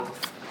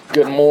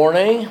Good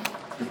morning.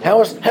 How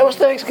was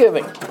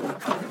Thanksgiving?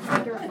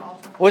 Wonderful.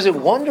 Was it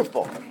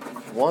wonderful?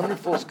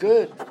 Wonderful's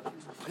good.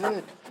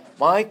 Good.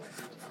 Mike,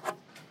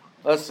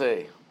 let's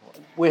see.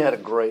 We had a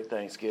great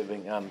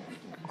Thanksgiving. I'm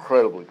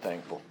incredibly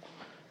thankful.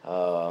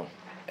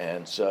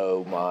 And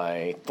so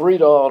my 3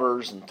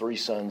 daughters and 3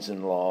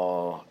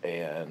 sons-in-law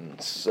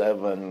and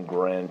 7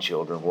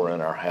 grandchildren were in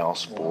our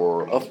house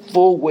for a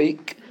full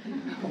week.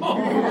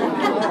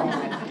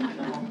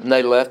 And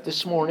they left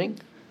this morning.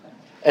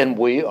 And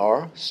we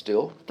are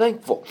still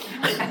thankful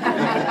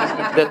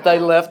that they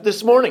left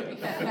this morning.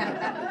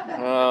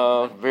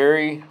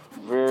 Very,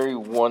 very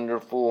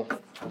wonderful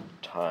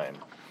time.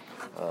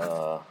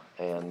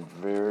 And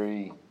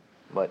very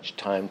much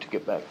time to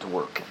get back to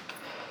work.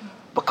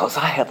 Because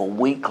I have a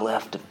week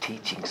left of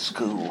teaching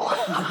school.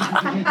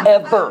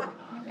 Ever.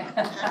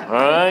 All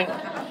right?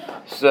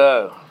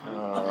 So...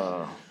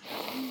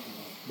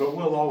 But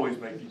we'll always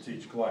make you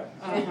teach class.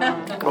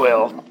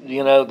 Well,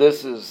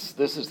 this is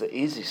the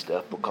easy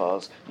stuff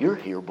because you're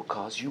here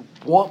because you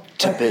want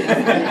to be.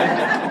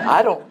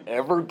 I don't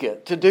ever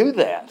get to do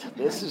that.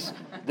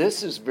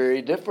 This is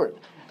very different.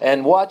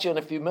 And watch in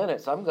a few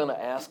minutes, I'm going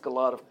to ask a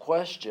lot of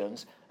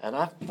questions, and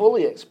I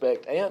fully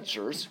expect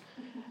answers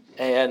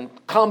and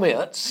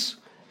comments.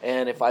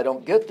 And if I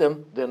don't get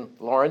them, then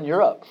Lauren,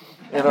 you're up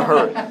in a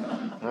hurry.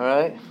 All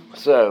right?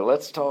 So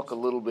let's talk a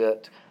little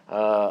bit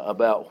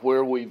about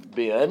where we've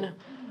been.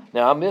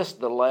 Now, I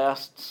missed the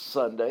last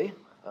Sunday,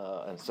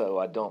 and so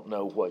I don't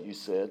know what you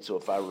said. So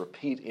if I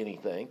repeat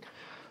anything,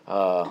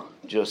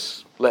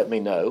 just let me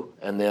know.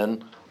 And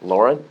then,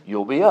 Lauren,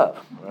 you'll be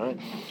up. Right?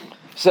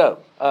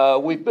 So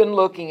we've been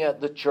looking at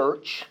the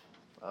church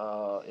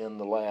in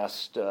the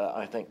last,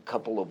 I think,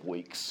 couple of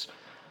weeks.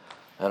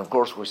 And, of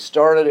course, we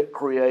started at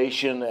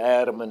creation,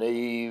 Adam and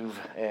Eve,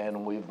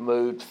 and we've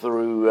moved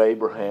through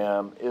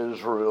Abraham,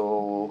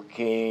 Israel,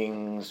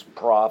 kings,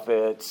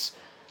 prophets,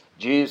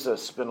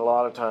 Jesus. Spent a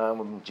lot of time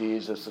with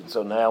Jesus, and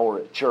so now we're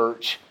at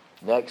church.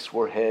 Next,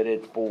 we're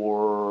headed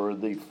for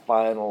the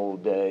final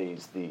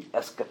days, the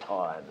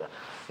eschaton,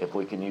 if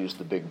we can use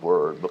the big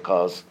word,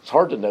 because it's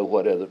hard to know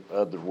what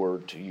other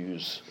word to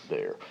use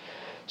there.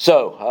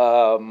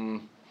 So,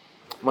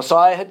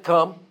 Messiah had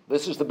come.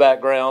 This is the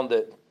background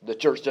that the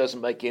church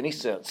doesn't make any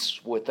sense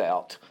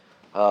without.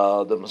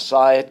 The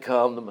Messiah had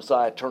come. The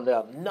Messiah turned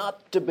out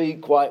not to be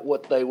quite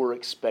what they were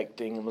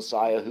expecting. A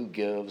Messiah who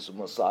gives, a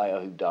Messiah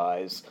who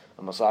dies,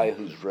 a Messiah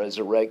who's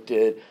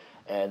resurrected,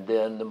 and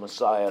then the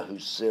Messiah who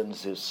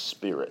sends his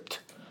Spirit.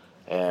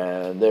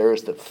 And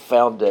there's the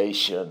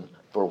foundation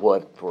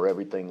for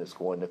everything that's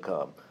going to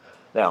come.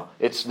 Now,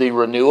 it's the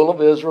renewal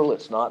of Israel.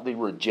 It's not the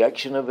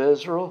rejection of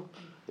Israel.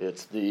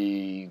 It's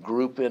the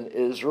group in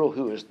Israel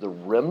who is the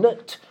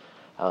remnant.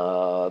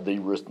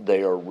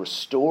 They are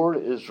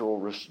restored.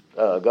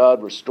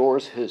 God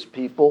restores his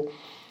people.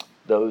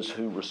 Those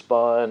who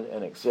respond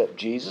and accept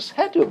Jesus.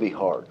 Had to be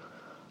hard.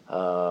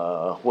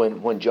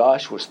 When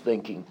Josh was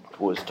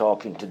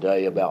talking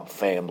today about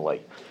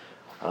family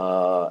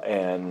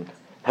and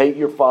hate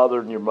your father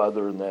and your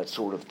mother and that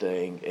sort of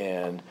thing.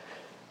 And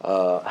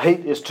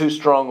hate is too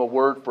strong a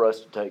word for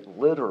us to take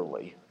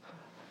literally.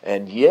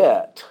 And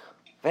yet,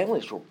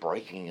 families were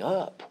breaking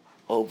up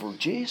over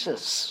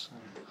Jesus.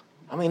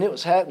 I mean, it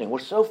was happening. We're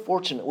so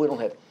fortunate we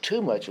don't have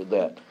too much of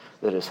that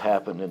has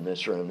happened in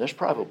this room. There's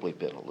probably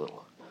been a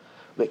little.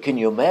 But can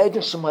you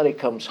imagine somebody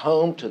comes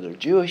home to their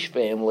Jewish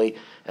family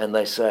and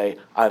they say,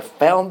 I've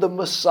found the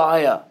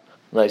Messiah.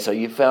 And they say,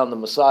 you found the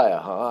Messiah,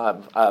 huh?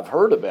 I've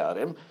heard about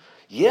him.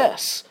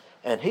 Yes.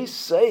 And he's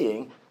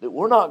saying that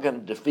we're not going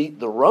to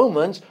defeat the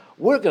Romans.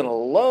 We're going to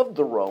love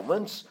the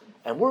Romans.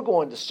 And we're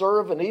going to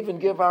serve and even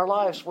give our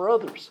lives for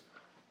others.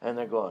 And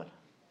they're going,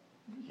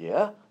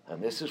 yeah?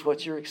 And this is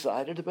what you're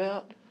excited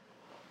about?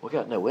 We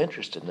got no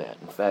interest in that.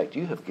 In fact,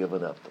 you have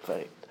given up the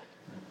faith.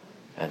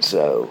 And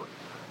so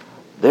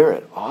they're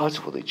at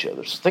odds with each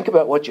other. So think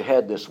about what you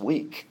had this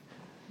week.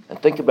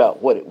 And think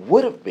about what it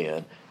would have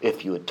been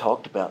if you had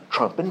talked about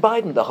Trump and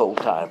Biden the whole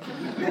time.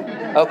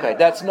 Okay,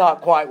 that's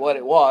not quite what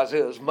it was.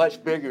 It was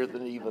much bigger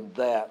than even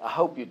that. I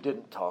hope you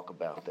didn't talk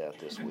about that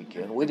this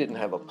weekend. We didn't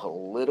have a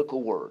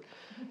political word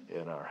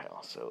in our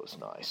house, so it was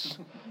nice.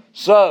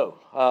 So,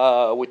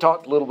 we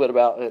talked a little bit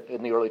about it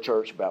in the early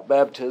church about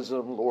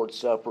baptism, Lord's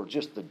Supper,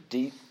 just the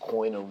deep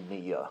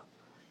koinonia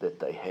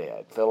that they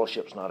had.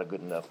 Fellowship's not a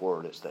good enough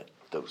word. It's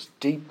those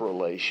deep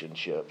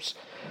relationships.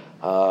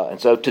 And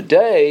so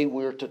today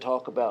we're to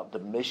talk about the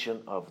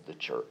mission of the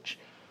church.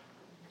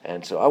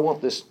 And so I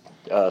want this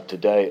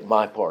today,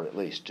 my part at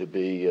least, to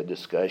be a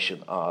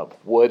discussion of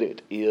what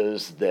it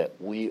is that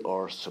we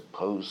are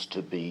supposed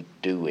to be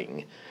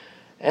doing.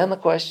 And the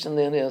question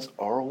then is,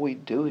 are we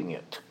doing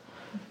it?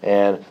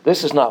 And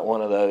this is not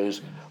one of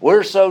those,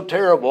 we're so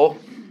terrible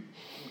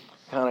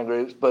kind of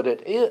groups, but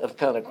it is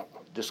kind of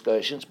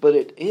discussions, but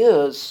it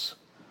is,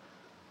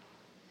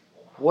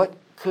 what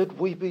could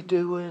we be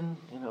doing?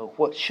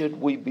 What should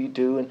we be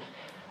doing?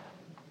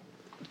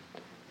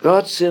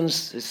 God sent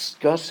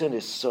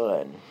his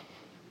Son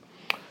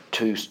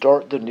to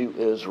start the new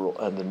Israel,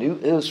 and the new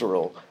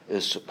Israel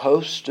is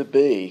supposed to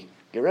be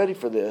get ready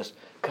for this,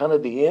 kind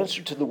of the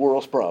answer to the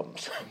world's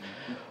problems.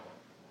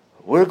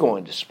 We're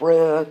going to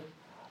spread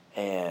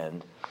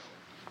and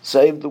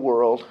save the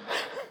world.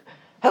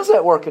 How's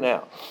that working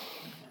out?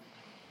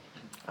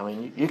 I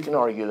mean, you can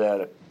argue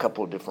that a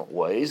couple of different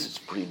ways. It's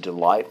pretty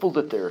delightful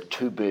that there are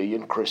 2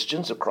 billion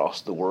Christians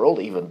across the world,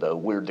 even though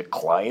we're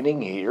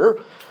declining here.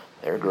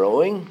 They're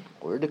growing,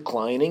 we're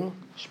declining.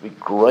 Should be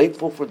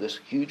grateful for this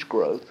huge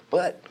growth.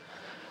 But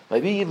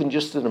maybe even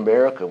just in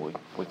America,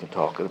 we can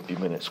talk in a few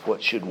minutes.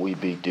 What should we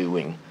be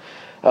doing?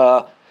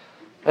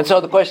 And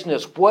so the question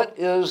is, what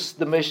is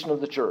the mission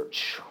of the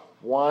church?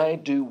 Why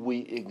do we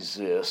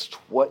exist?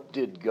 What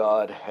did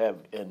God have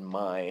in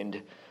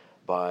mind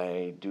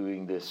by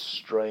doing this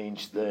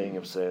strange thing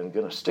of saying, I'm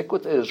going to stick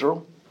with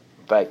Israel?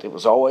 In fact, it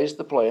was always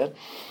the plan.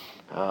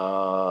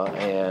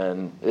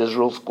 And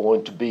Israel's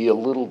going to be a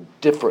little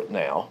different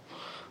now.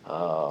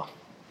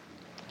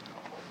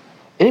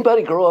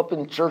 Anybody grow up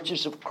in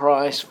churches of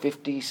Christ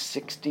 50,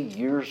 60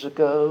 years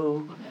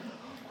ago?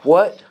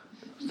 What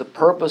is the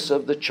purpose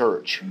of the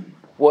church?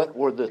 What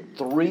were the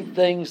 3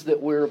 things that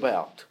we're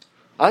about?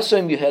 I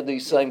assume you had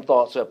these same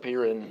thoughts up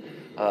here in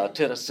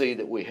Tennessee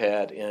that we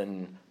had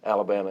in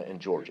Alabama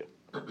and Georgia.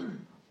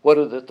 What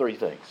are the 3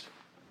 things?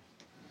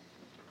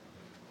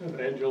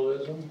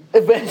 Evangelism.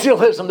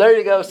 Evangelism. There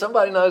you go.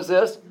 Somebody knows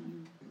this.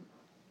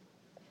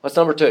 What's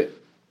number 2?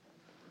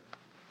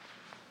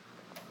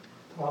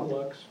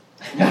 Potlucks.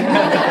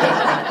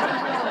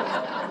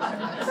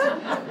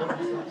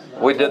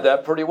 We did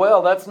that pretty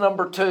well. That's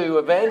number 2.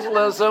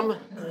 Evangelism,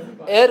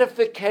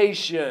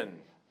 edification.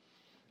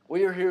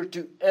 We are here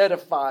to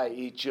edify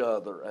each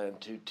other and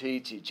to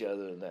teach each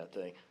other in that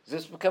thing. Is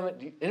this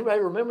becoming?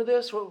 Anybody remember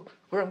this? Where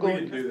I'm We going?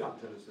 didn't do that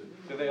in Tennessee.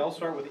 Do they all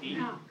start with E?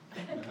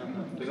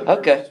 Does the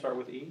Okay. third start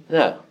with E?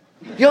 No.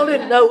 Y'all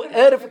didn't know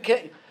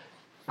edification.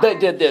 They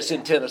did this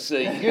in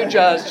Tennessee. You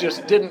guys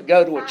just didn't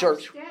go to a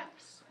church.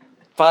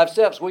 5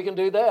 steps. We can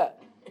do that.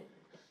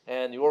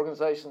 And the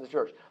organization of the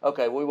church.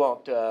 Okay, we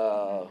won't.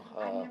 I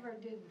never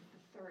did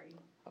the 3.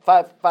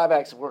 5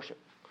 acts of worship.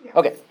 Yeah.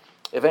 Okay,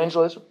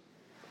 evangelism,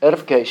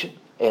 edification,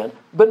 and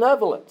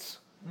benevolence.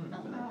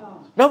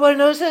 Oh. Nobody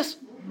knows this?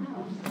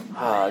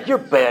 You're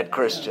bad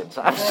Christians.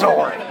 I'm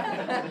sorry.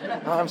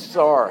 I'm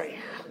sorry.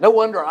 No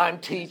wonder I'm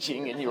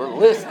teaching and you're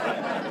listening.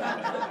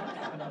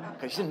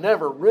 Because you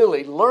never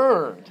really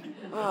learned.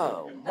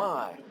 Oh,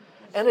 my.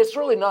 And it's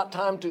really not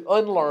time to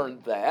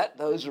unlearn that.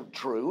 Those are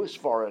true as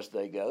far as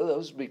they go.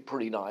 Those would be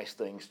pretty nice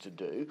things to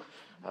do.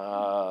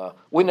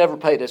 We never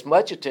paid as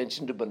much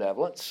attention to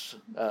benevolence.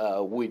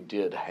 We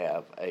did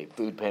have a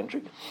food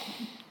pantry.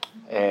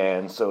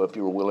 And so if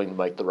you were willing to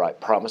make the right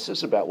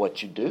promises about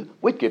what you do,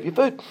 we'd give you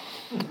food.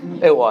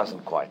 It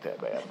wasn't quite that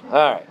bad.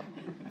 All right.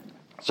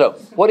 So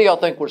what do y'all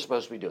think we're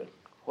supposed to be doing?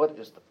 What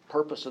is the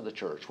purpose of the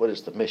church? What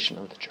is the mission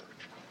of the church?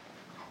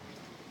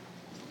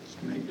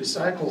 Make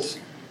disciples.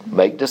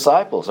 Make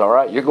disciples. All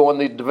right. You're going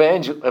the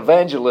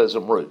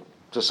evangelism route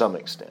to some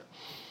extent.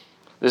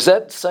 Is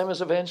that the same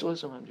as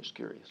evangelism? I'm just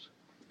curious.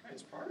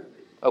 That's part of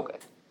it. Okay.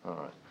 All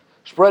right.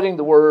 Spreading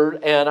the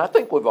word, and I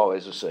think we've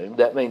always assumed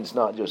that means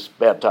not just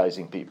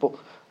baptizing people,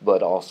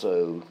 but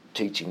also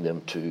teaching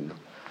them to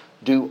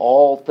do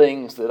all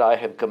things that I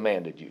have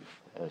commanded you,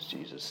 as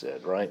Jesus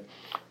said, right?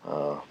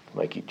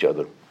 Make each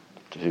other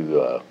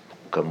to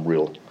become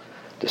real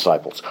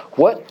disciples.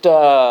 What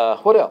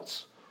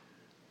else?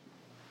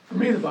 For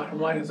me, the bottom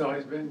line has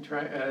always been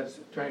trying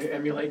to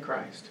emulate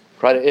Christ.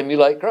 Try to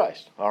emulate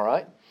Christ. All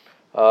right.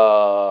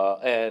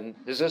 And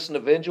is this an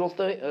individual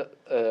thing,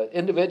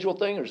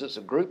 or is this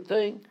a group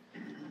thing?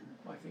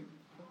 I think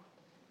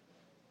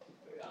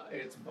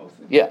it's both.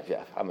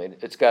 Yeah. I mean,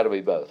 it's got to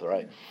be both,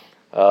 right?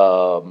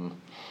 I'll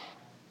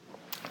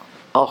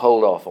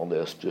hold off on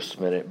this just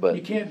a minute, but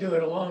You can't do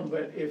it alone,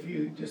 but if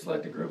you just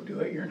let the group do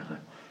it, you're not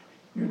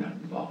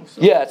involved.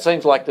 So. yeah, it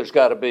seems like there's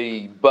got to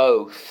be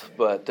both.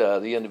 But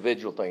the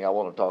individual thing, I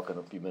want to talk in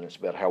a few minutes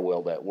about how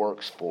well that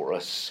works for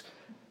us,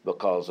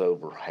 because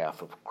over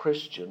half of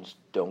Christians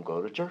don't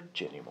go to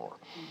church anymore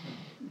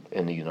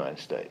in the United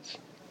States.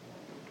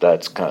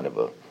 That's kind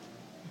of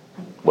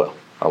well,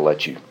 I'll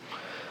let you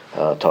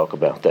talk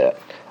about that.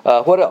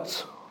 What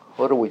else?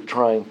 What are we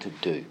trying to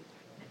do?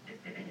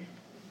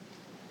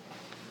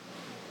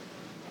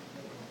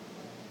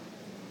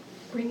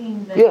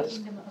 Bringing the Yes.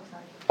 kingdom of,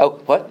 sorry. Oh,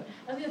 what?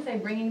 I was going to say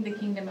bringing the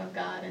kingdom of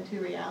God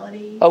into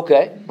reality.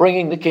 Okay,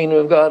 bringing the kingdom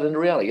of God into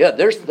reality. Yeah,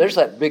 there's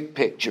that big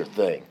picture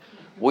thing.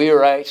 We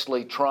are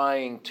really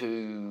trying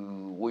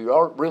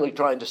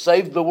to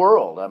save the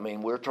world. I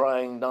mean, we're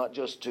trying not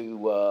just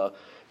to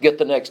get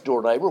the next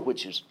door neighbor,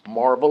 which is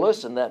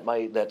marvelous, and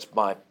that's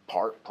my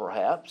part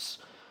perhaps,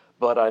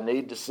 but I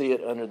need to see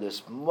it under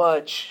this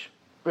much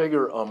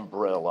bigger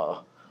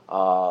umbrella.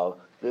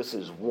 This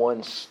is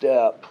one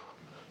step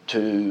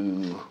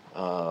to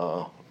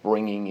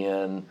bringing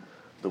in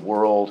the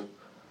world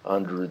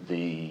under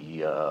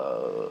the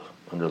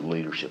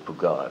leadership of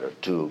God, or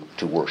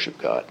to worship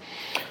God.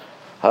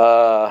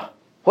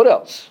 What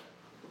else?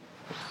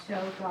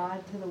 Show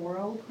God to the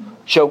world.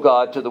 Show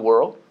God to the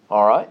world.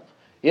 All right.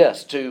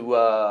 yes,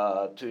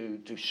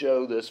 to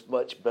show this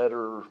much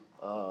better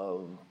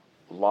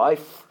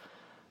life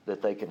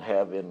that they can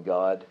have in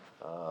God.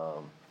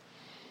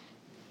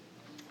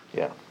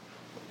 Yeah.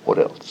 What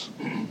else?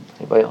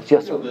 Anybody else?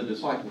 Yes, You sir. know, the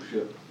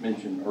discipleship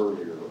mentioned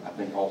earlier, I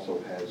think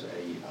also has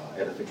a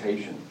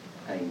edification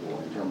angle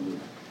in terms of,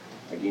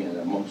 again,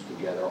 amongst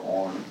together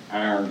on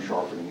iron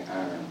sharpening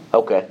iron.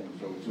 Okay. And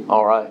so it's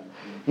All right.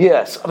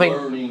 Yes, I mean,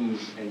 learning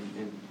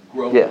and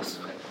growing. yes.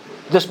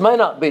 This may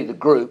not be the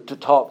group to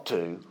talk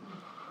to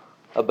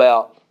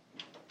about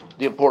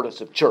the importance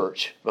of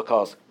church,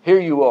 because here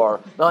you are,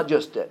 not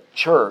just at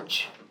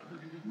church,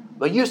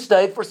 but you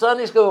stayed for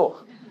Sunday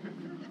school,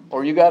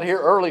 or you got here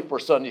early for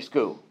Sunday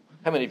school.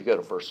 How many of you go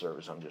to first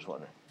service? I'm just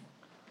wondering.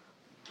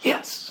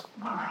 Yes.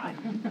 All right.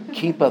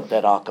 Keep up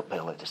that a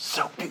cappella. It's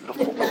so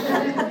beautiful.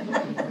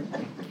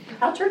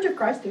 How Church of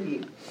Christ are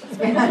you?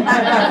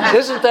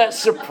 Isn't that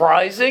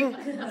surprising?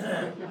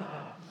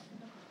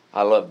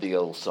 I love the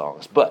old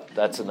songs, but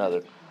that's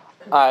another.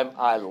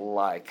 I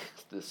like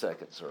the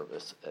second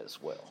service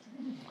as well.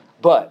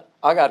 But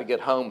I got to get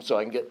home so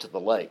I can get to the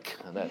lake,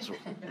 and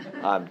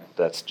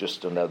that's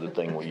just another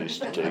thing we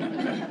used to do.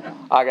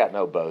 I got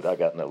no boat. I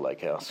got no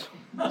lake house.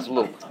 It's a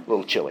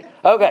little chilly.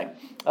 Okay,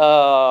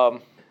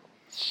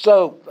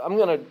 so I'm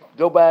going to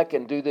go back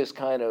and do this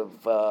kind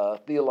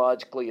of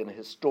theologically and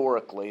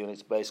historically, and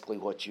it's basically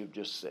what you've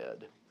just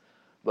said.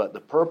 But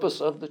the purpose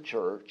of the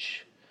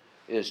church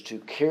is to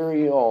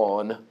carry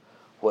on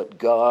what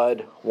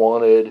God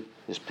wanted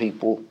his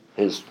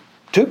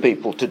two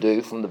people to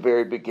do from the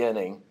very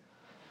beginning.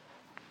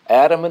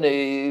 Adam and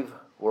Eve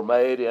were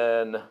made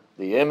in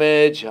the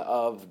image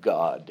of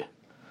God,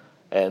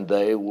 and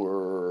they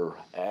were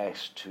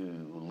asked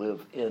to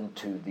live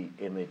into the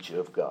image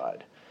of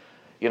God.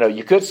 You know,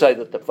 you could say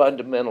that the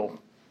fundamental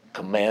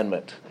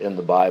commandment in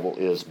the Bible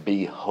is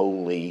be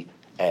holy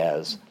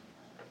as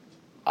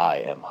I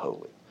am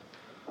holy.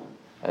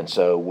 And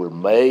so we're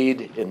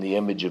made in the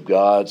image of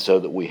God so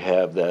that we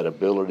have that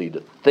ability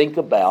to think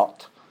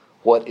about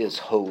what is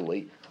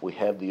holy. We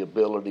have the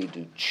ability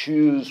to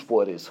choose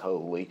what is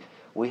holy.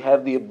 We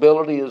have the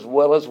ability, as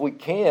well as we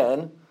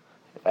can,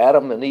 if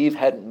Adam and Eve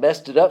hadn't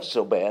messed it up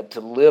so bad,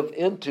 to live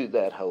into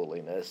that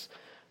holiness.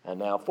 And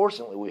now,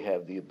 fortunately, we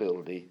have the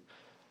ability,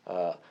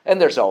 and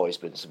there's always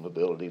been some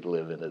ability to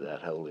live into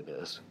that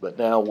holiness. But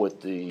now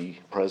with the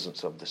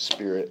presence of the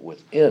Spirit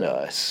within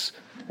us,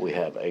 we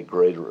have a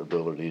greater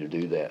ability to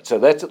do that. So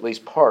that's at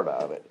least part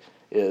of it,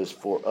 is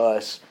for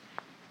us,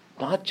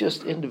 not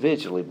just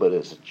individually, but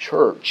as a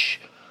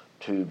church,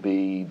 to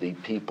be the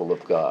people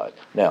of God.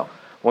 Now,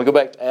 when we go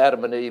back to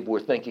Adam and Eve, we're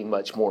thinking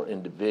much more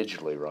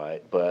individually,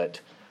 right? But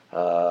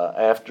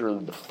after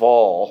the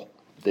fall,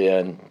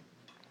 then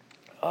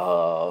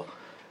God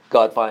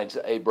finds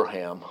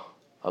Abraham,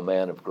 a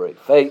man of great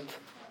faith,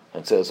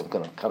 and says, I'm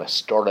going to kind of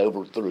start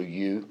over through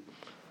you.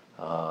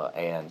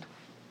 And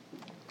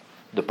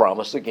the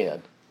promise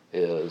again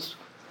is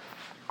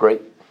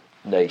great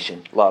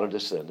nation, a lot of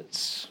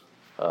descendants,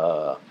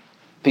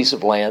 piece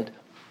of land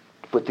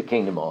to put the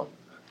kingdom on,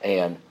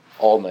 and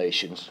all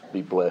nations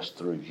be blessed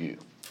through you.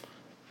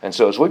 And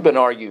so as we've been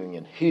arguing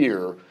in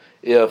here,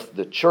 if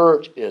the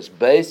church is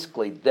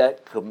basically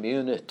that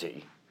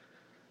community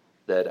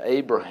that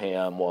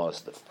Abraham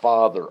was the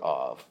father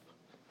of,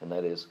 and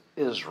that is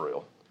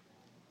Israel.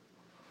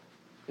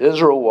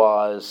 Israel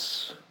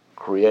was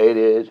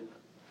created,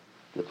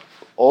 the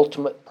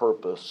ultimate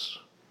purpose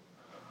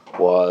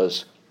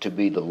was to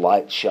be the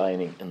light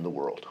shining in the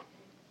world.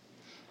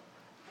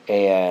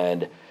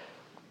 And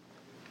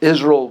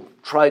Israel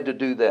tried to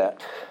do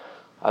that.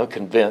 I'm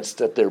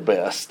convinced at their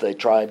best. They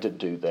tried to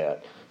do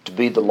that, to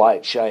be the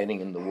light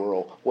shining in the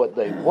world. What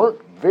they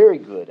weren't very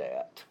good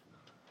at,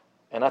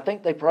 and I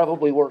think they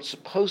probably weren't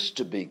supposed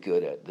to be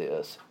good at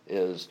this,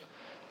 is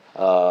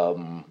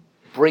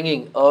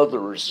bringing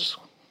others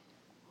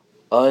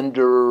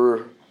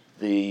under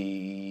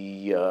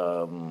the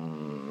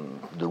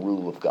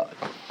rule of God.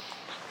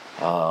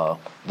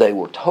 They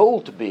were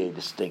told to be a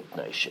distinct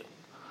nation.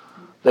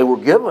 They were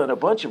given a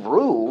bunch of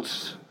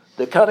rules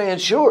that kind of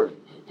ensured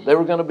they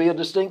were going to be a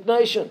distinct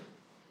nation.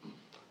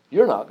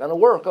 You're not going to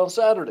work on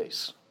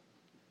Saturdays.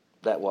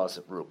 That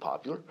wasn't real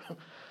popular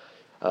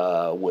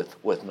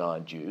with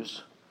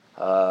non-Jews.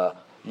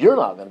 You're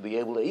not going to be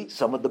able to eat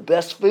some of the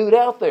best food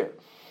out there.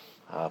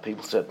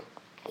 People said,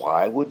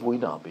 why would we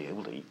not be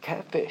able to eat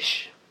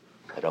catfish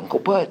at Uncle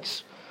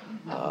Bud's?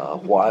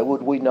 Why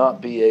would we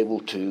not be able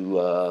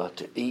to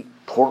eat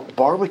pork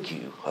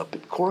barbecue up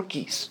at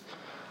Corky's?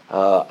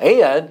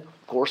 And,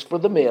 of course, for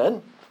the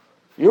men,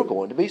 you're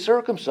going to be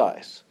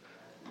circumcised.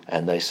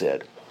 And they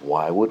said,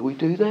 why would we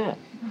do that?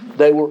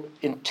 They were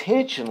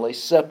intentionally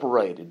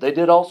separated. They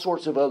did all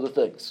sorts of other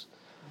things.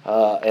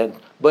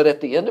 But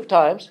at the end of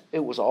times,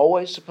 it was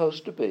always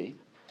supposed to be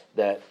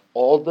that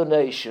all the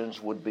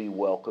nations would be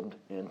welcomed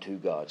into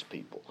God's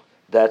people.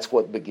 That's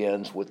what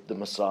begins with the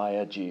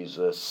Messiah,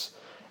 Jesus,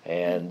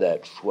 and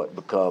that's what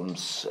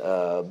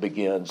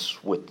begins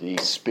with the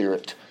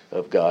Spirit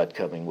of God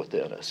coming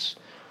within us.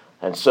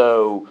 And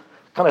so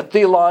kind of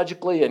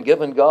theologically and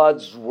given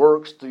God's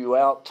works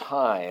throughout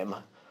time,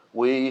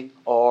 we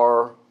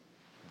are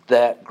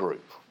that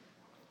group.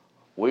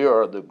 We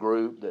are the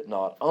group that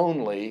not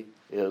only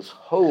is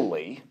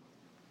holy,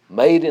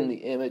 made in the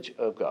image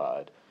of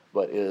God,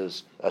 but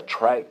is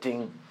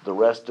attracting the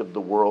rest of the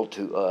world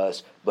to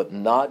us. But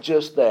not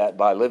just that,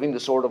 by living the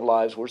sort of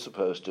lives we're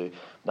supposed to.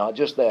 Not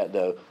just that,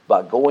 though,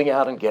 by going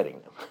out and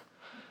getting them.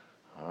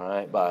 All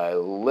right, by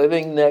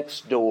living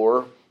next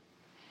door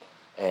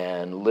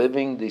and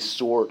living the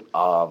sort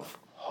of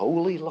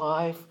holy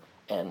life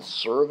and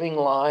serving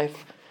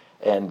life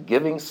and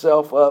giving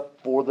self up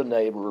for the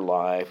neighbor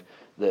life,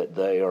 that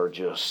they are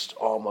just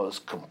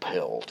almost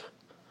compelled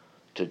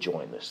to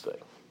join this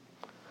thing.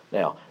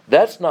 Now,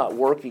 that's not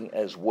working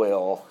as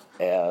well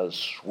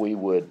as we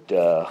would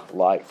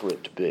like for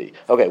it to be.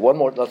 Okay, one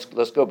more.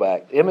 Let's go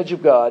back. Image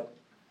of God,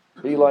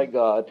 be like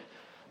God.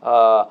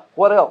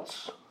 What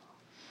else?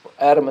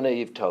 Adam and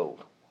Eve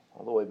told,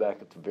 all the way back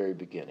at the very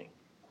beginning.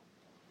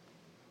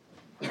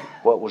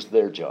 What was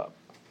their job?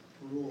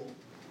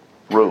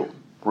 Rule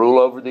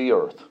over the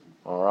earth.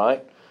 All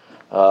right?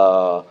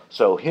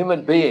 So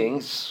human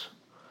beings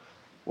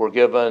were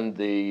given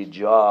the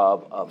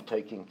job of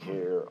taking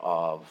care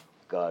of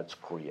God's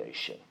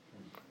creation,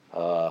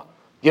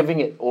 giving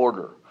it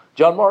order.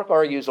 John Mark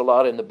argues a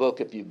lot in the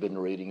book, if you've been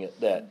reading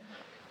it, that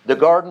the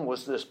garden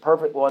was this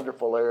perfect,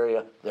 wonderful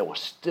area. There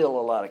was still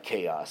a lot of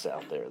chaos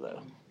out there,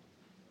 though.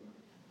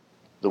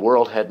 The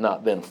world had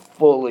not been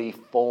fully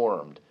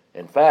formed.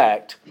 In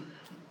fact,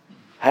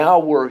 how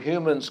were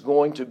humans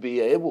going to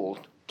be able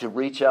to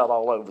reach out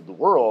all over the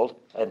world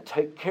and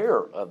take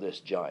care of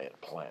this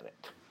giant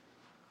planet?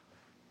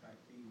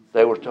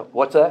 They were told,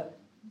 what's that?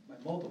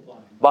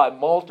 By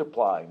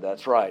multiplying,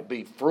 that's right.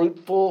 Be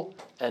fruitful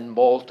and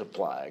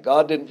multiply.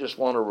 God didn't just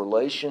want a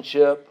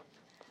relationship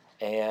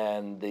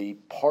and the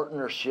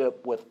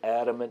partnership with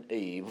Adam and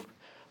Eve.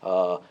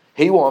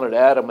 He wanted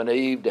Adam and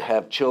Eve to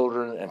have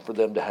children, and for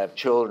them to have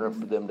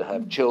children, for them to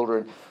have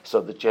children,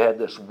 so that you had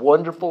this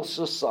wonderful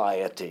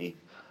society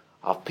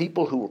of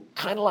people who were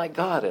kind of like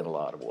God in a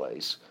lot of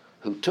ways,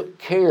 who took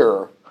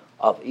care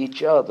of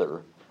each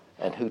other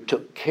and who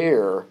took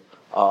care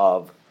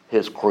of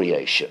His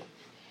creation.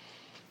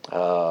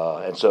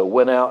 And so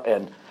went out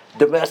and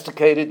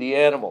domesticated the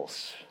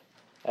animals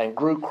and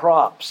grew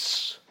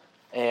crops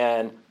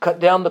and cut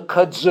down the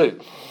kudzu.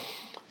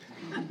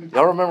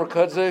 Y'all remember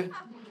kudzu?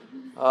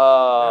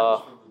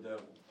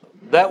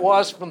 That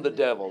was from the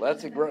devil.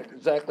 That's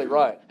exactly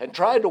right. And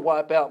tried to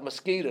wipe out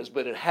mosquitoes,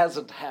 but it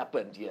hasn't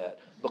happened yet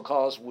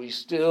because we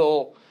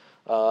still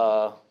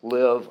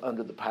live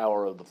under the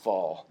power of the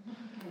fall.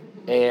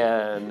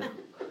 And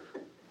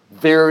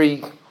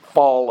very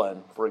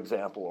fallen, for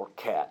example, or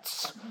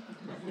cats.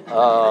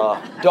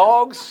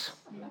 Dogs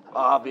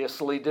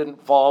obviously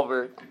didn't fall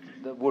very...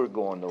 We're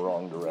going the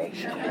wrong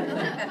direction.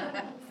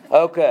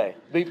 Okay.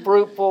 Be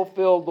fruitful,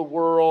 fill the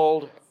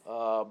world,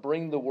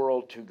 bring the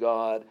world to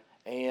God,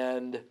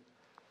 and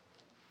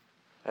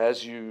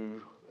as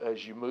you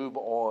move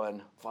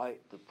on, fight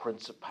the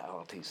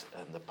principalities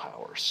and the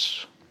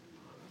powers.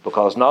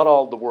 Because not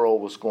all the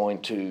world was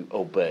going to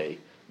obey.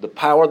 The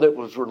power that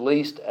was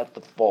released at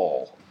the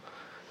fall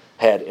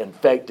had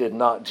infected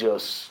not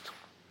just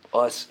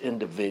us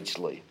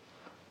individually,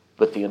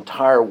 but the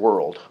entire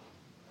world.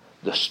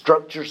 The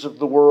structures of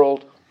the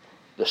world,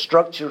 the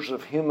structures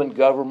of human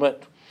government,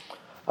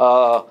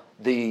 the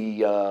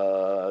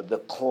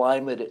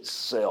climate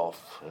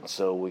itself. And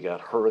so we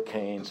got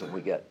hurricanes and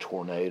we got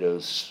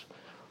tornadoes.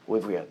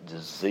 We've got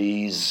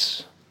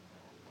disease.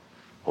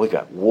 We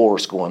got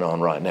wars going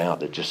on right now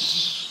that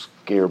just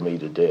scare me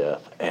to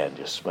death and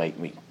just make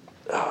me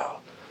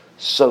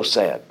so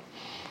sad.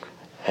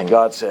 And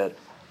God said,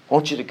 I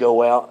want you to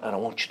go out and I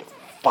want you to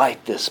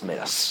fight this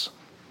mess.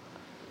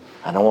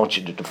 And I want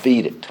you to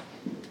defeat it.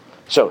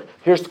 So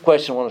here's the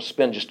question I want to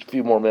spend just a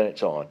few more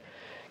minutes on.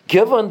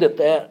 Given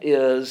that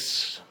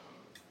is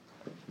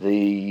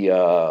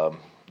the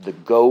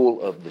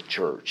goal of the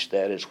church,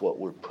 that is what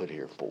we're put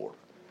here for,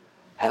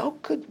 how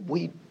could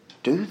we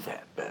do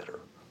that better?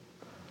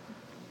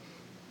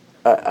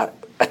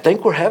 I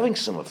think we're having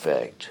some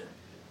effect.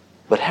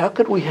 But how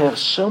could we have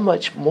so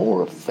much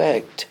more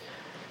effect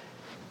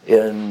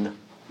in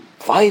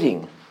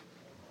fighting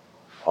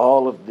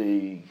all of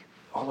the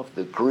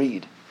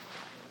greed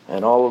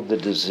and all of the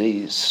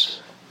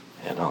disease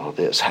and all of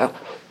this?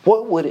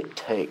 What would it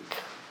take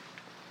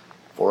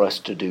for us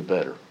to do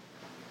better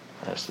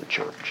as the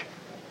church?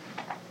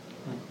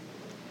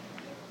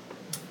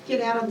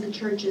 Get out of the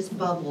church's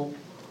bubble.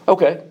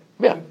 Okay,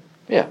 yeah,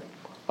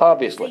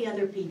 obviously. See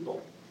other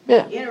people.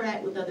 Yeah.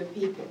 Interact with other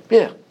people.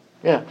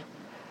 Yeah.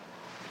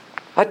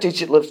 I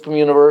teach at Lipscomb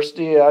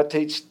University. I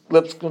teach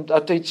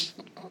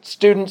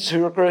students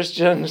who are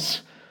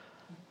Christians.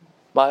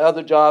 My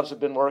other jobs have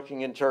been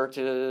working in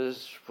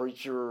churches,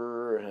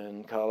 preacher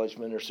and college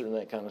minister and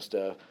that kind of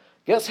stuff.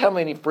 Guess how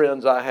many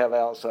friends I have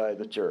outside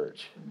the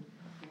church?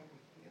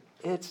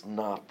 It's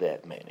not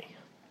that many.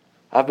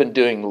 I've been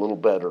doing a little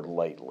better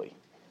lately.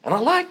 And I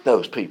like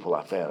those people,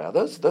 I found out.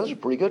 Those are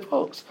pretty good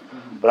folks.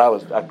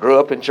 But I grew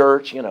up in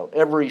church,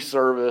 every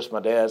service, my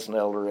dad's an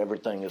elder,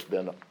 everything has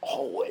been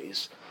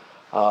always.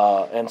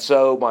 And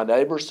so my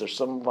neighbors, there's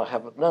some of them I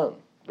haven't known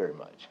very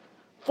much.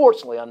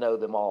 Fortunately, I know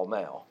them all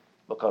now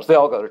because they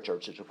all go to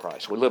Churches of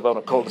Christ. We live on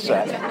a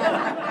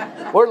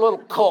cul-de-sac. We're a little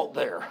cult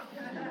there.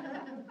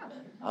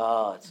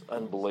 It's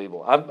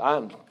unbelievable.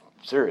 I'm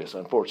serious,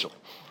 unfortunately.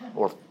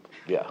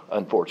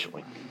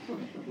 Unfortunately.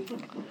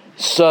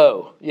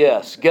 So,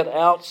 yes, get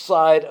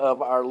outside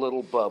of our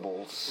little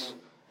bubbles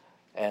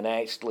and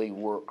actually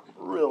work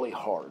really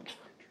hard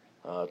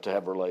to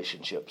have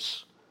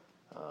relationships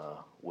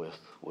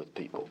with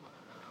people.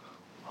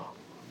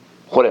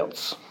 What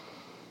else?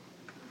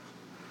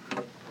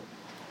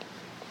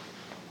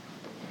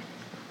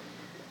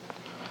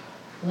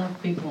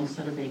 Love people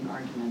instead of being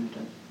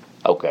argumentative.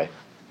 Okay.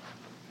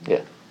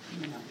 Yeah.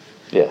 You know,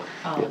 Yeah.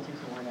 politics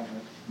or whatever.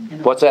 You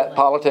know, What's that? like,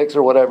 Politics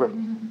or whatever?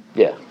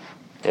 Yeah.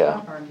 Yeah.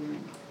 stop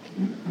arguing.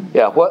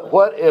 Yeah.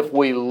 What if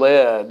we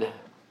led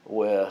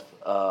with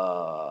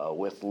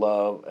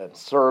love and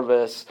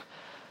service?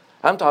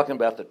 I'm talking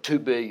about the 2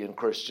 billion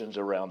Christians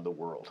around the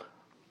world.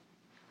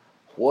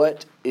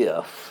 What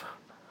if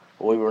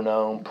we were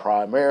known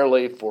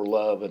primarily for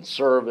love and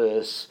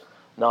service,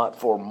 not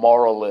for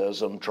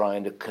moralism,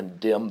 trying to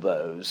condemn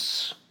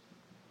those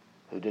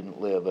who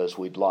didn't live as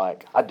we'd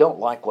like? I don't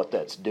like what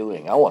that's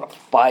doing. I want to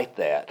fight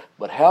that.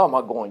 But how am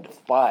I going to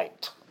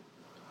fight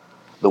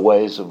the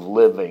ways of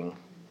living?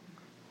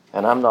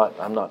 And I'm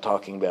not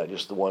talking about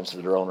just the ones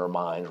that are on our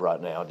minds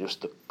right now,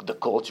 just the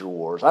culture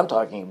wars. I'm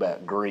talking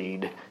about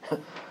greed,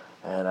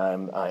 and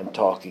I'm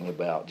talking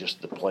about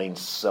just the plain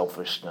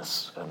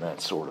selfishness and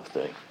that sort of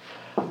thing.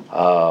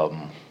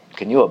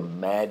 Can you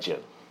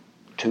imagine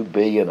 2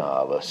 billion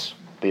of us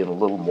being a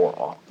little more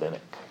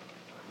authentic?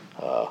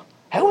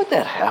 How would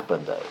that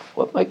happen, though?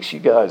 What makes you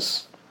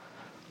guys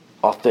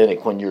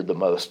authentic when you're the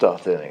most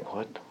authentic?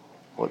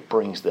 What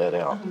brings that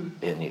out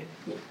in you?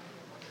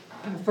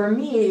 For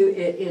me,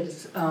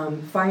 it's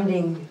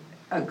finding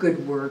a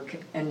good work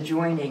and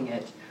joining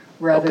it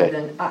rather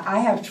than, I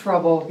have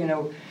trouble,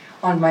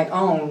 on my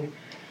own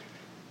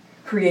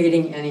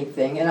creating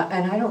anything, and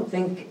I don't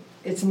think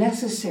it's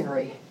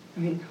necessary. I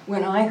mean,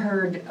 when I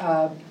heard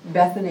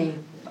Bethany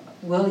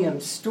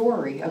Williams'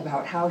 story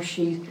about how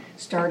she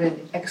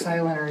started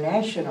Exile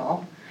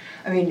International,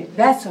 I mean,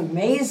 that's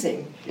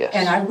amazing. Yes.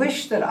 And I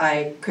wish that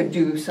I could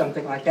do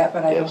something like that,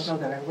 but I Yes. don't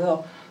know that I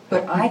will.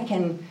 But I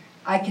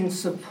can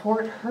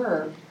support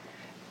her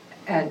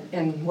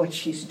and what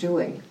she's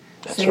doing.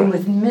 That's Same right.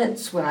 with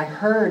MITS, when I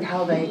heard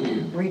how they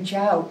reach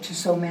out to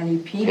so many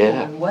people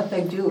Yeah. and what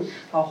they do,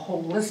 how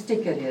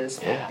holistic it is,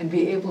 Yeah. and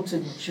be able to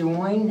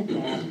join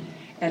that.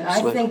 And I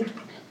Absolutely.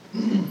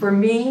 think, for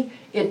me,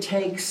 it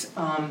takes,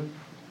 I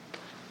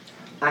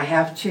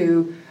have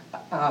to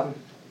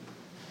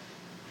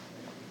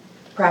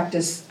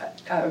practice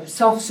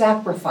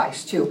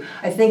self-sacrifice too.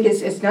 I think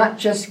it's not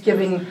just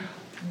giving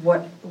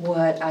what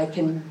I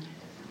can.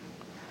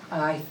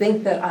 I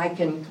think that I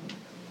can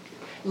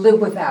live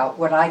without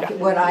what I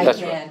That's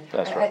can. right.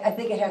 That's right. I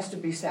think it has to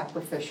be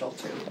sacrificial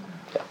too.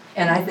 Yeah.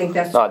 And I think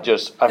that's Not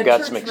just, I've the got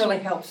church some really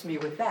helps me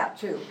with that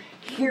too.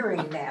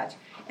 Hearing that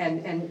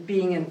and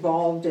being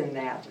involved in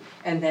that,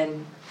 and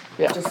then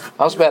Yeah. just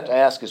I was about to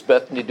ask, is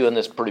Bethany doing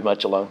this pretty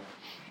much alone?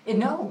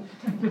 no,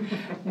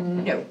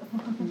 no,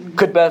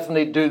 Could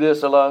Bethany do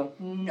this alone?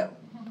 no.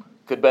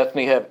 Could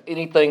Bethany have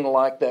anything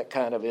like that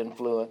kind of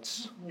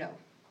influence?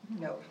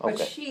 No, but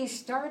Okay. she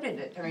started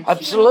it. I mean,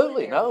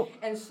 Absolutely, she was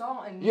there no. and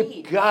saw a You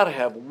need. got to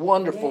have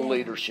wonderful Yeah.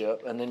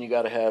 leadership, and then you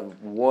got to have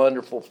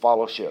wonderful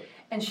fellowship.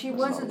 And she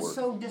That's not wasn't work.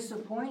 so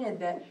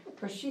disappointed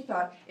because she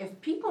thought if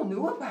people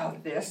knew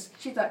about this,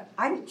 she thought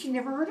she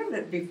never heard of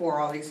it before.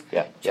 All these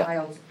Yeah, yeah,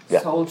 child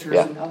yeah, soldiers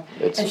yeah. and all,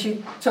 It's- and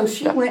she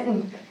yeah. went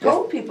and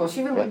told people.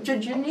 She even went to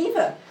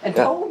Geneva and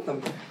Yeah. told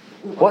them.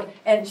 What?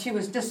 And she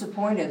was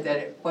disappointed that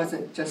it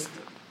wasn't just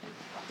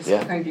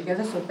Yeah. coming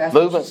together so fast. but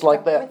she Movements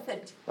like stuck that. with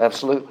it.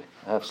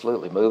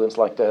 Absolutely. Movements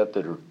like that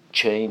are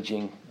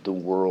changing the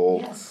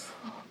world. Yes,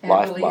 and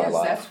Life it really by is.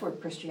 life. That's where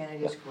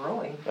Christianity is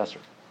growing. That's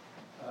right.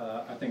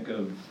 I think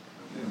of,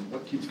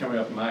 what keeps coming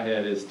up in my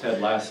head is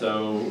Ted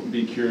Lasso,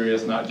 be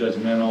curious, not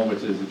judgmental,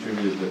 which is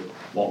attributed to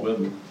Walt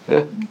Whitman.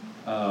 Yeah.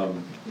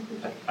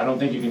 I don't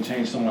think you can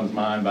change someone's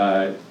mind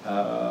by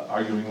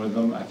arguing with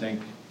them. I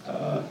think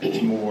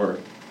it's more,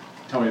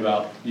 tell me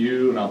about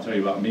you and I'll tell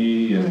you about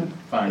me and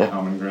find Yeah.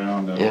 common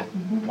ground and Yeah.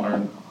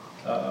 learn.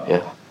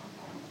 Yeah.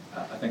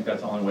 I think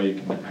that's the only way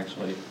you can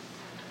actually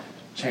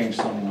change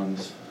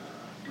someone's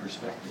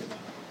perspective.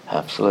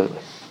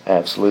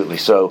 Absolutely.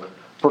 So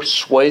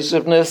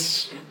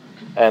persuasiveness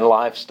and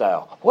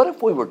lifestyle. What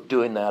if we were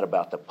doing that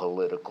about the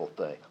political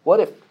thing? What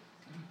if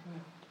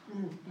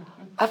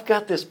I've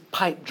got this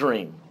pipe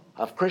dream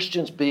of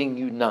Christians being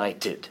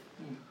united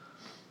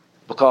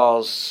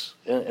because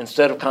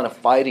instead of kind of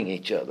fighting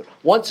each other.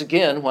 Once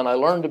again, when I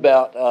learned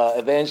about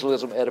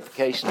evangelism,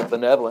 edification, and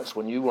benevolence,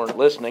 when you weren't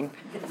listening,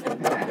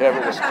 whoever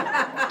was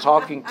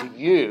talking to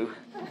you,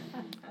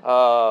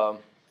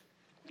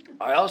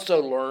 I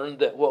also learned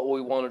that what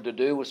we wanted to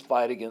do was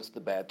fight against the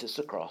Baptists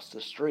across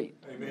the street.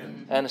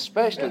 Amen. And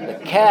especially the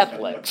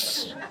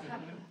Catholics.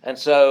 And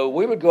so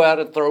we would go out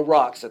and throw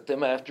rocks at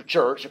them after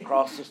church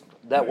across the,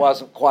 that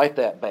wasn't quite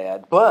that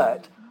bad.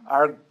 But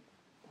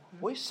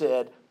we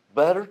said,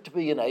 better to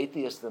be an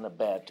atheist than a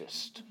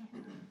Baptist.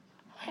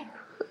 I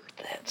heard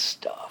that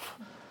stuff.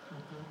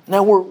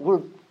 Now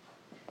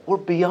we're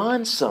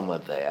beyond some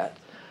of that,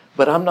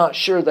 but I'm not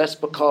sure that's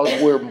because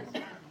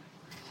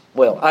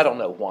well, I don't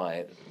know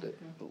why.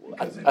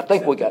 I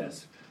think we got,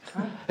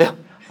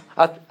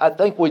 I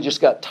think we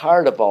just got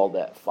tired of all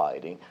that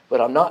fighting,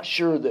 but I'm not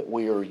sure that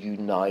we are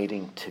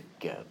uniting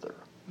together.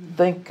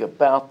 Think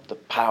about the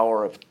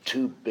power of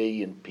 2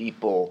 billion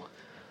people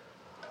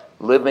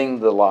living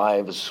the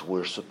lives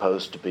we're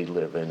supposed to be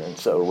living. And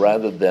so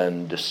rather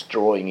than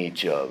destroying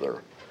each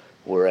other,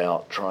 we're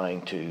out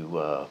trying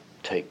to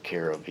take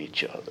care of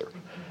each other.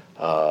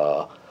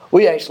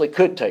 We actually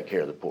could take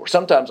care of the poor.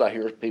 Sometimes I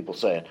hear people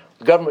saying,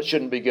 the government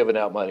shouldn't be giving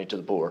out money to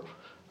the poor.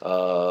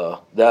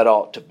 That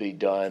ought to be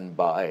done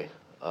by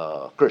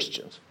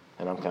Christians.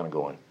 And I'm kind of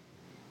going,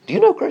 do you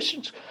know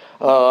Christians?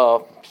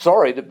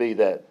 Sorry to be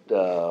that,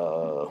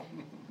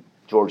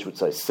 George would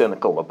say,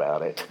 cynical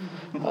about it.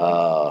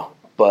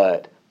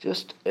 But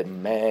just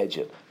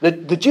imagine.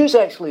 The Jews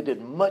actually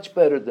did much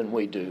better than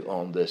we do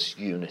on this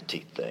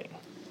unity thing.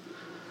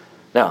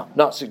 Now,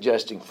 not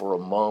suggesting for a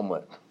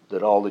moment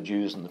that all the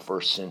Jews in the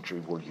first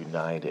century were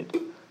united,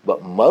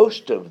 but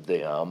most of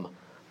them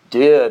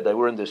did. They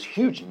were in this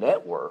huge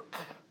network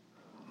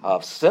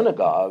of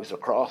synagogues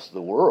across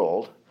the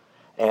world,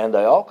 and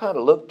they all kind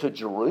of looked to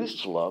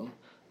Jerusalem,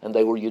 and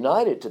they were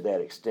united to that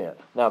extent.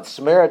 Now, the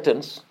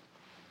Samaritans,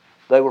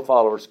 they were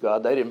followers of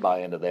God. They didn't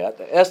buy into that.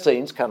 The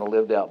Essenes kind of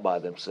lived out by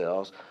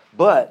themselves,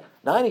 but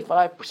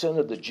 95%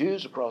 of the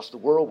Jews across the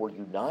world were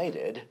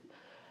united.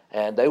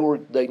 And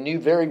they knew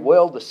very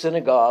well the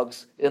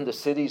synagogues in the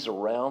cities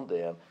around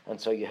them. And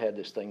so you had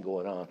this thing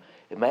going on.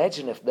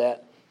 Imagine if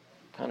that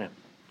kind of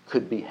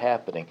could be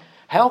happening.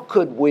 How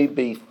could we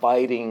be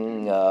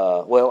fighting,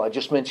 I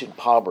just mentioned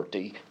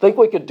poverty. Think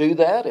we could do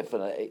that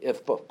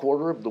if a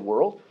quarter of the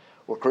world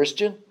were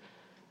Christian?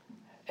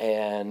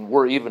 And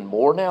we're even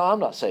more now. I'm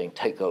not saying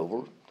take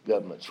over the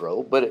government's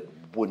role, but it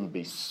wouldn't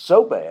be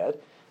so bad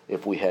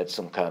if we had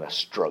some kind of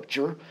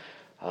structure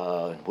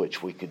in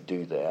which we could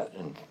do that,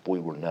 and we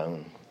were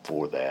known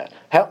for that.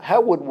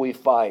 How would we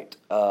fight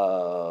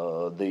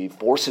the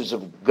forces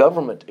of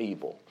government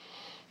evil?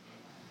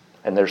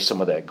 And there's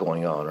some of that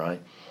going on, right?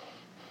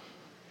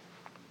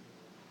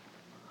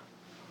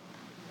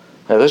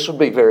 Now, this would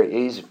be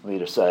very easy for me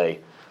to say.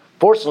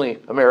 Fortunately,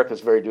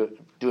 America's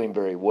doing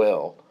very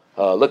well.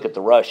 Look at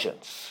the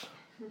Russians.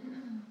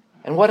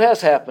 And what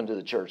has happened to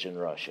the church in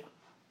Russia?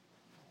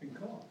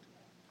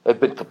 They've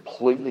been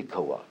completely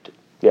co-opted.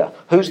 Yeah.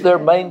 Who's their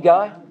main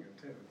guy?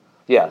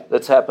 Yeah,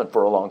 that's happened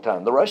for a long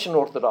time. The Russian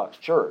Orthodox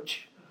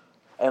Church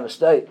and the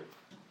state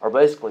are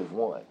basically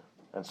one.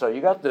 And so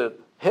you got the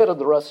head of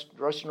the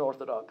Russian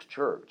Orthodox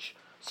Church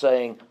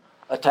saying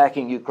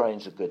attacking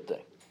Ukraine's a good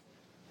thing.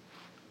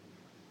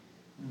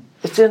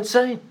 It's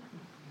insane.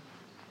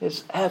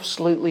 It's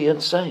absolutely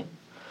insane.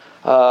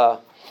 So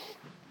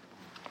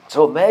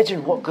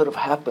imagine what could have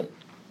happened,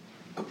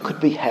 could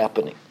be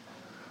happening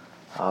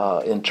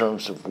in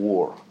terms of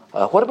war.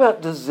 What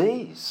about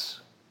disease?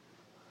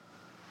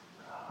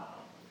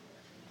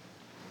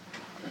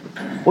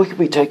 We could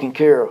be taking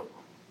care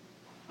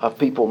of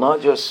people,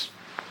 not just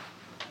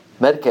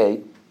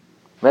Medicaid,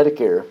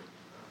 Medicare,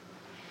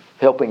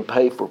 helping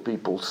pay for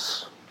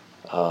people's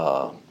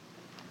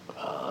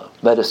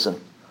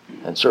medicine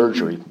and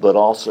surgery, but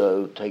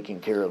also taking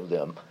care of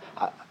them.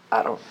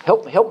 I don't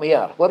help me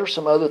out. What are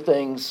some other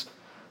things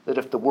that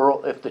if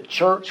the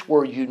church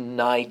were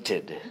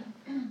united,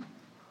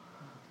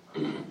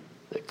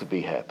 that could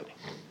be happening?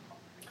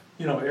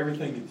 You know,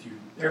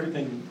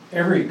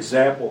 every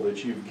example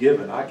that you've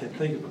given, I can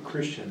think of a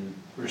Christian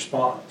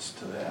response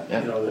to that.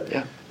 Yeah. You know,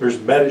 Yeah. there's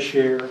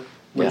Medishare,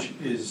 which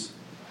is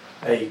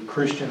a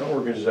Christian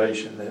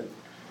organization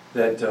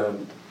that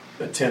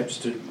attempts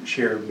to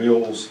share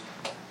bills,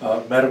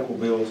 medical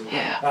bills.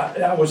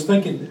 Yeah. I was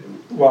thinking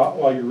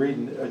while you're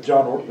reading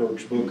John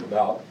Ortberg's book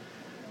about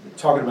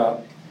talking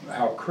about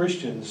how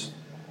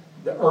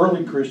the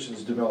early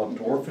Christians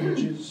developed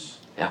orphanages.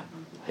 Yeah.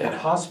 And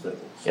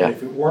hospitals. Yeah. And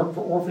if it weren't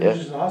for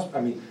orphanages and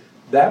hospitals,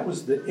 that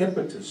was the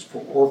impetus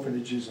for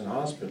orphanages and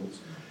hospitals.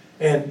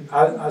 And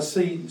I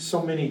see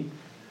so many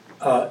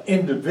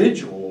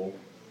individual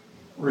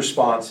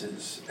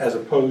responses as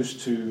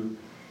opposed to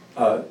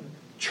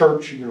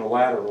church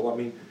unilateral. I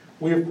mean,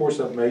 we of course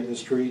have made the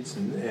streets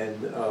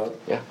and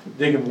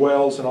digging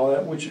wells and all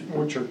that,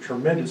 which are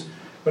tremendous.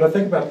 But I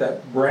think about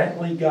that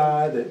Brantley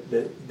guy that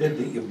did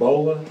the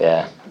Ebola.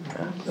 Yeah.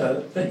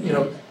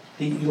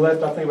 He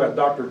left, I think about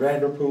Dr.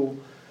 Vanderpool,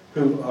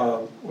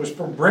 who was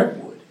from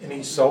Brentwood, and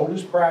he sold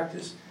his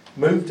practice,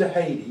 moved to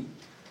Haiti.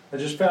 I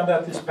just found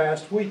out this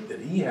past week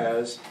that he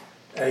has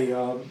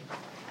a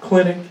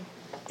clinic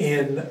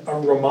in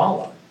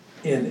Ramallah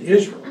in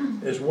Israel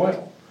as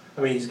well.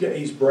 I mean,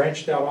 he's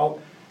branched out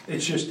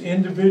It's just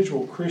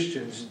individual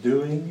Christians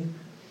doing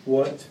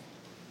what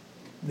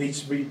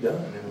needs to be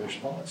done in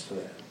response to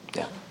that.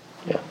 Yeah,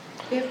 yeah.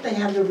 If they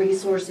have the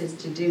resources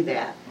to do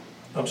that.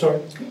 I'm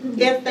sorry?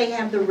 If they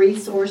have the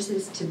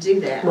resources to do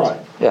that. Right.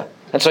 Yeah.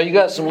 And so you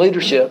got some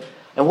leadership.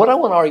 And what I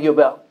want to argue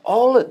about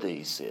all of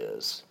these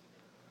is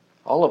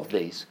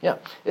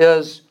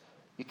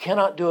you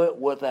cannot do it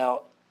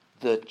without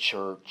the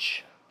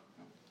church.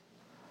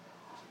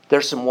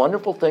 There's some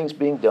wonderful things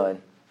being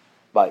done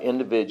by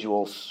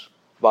individuals.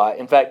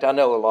 In fact, I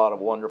know a lot of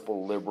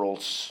wonderful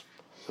liberals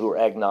who are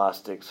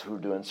agnostics who are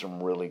doing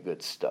some really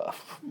good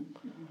stuff.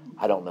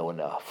 I don't know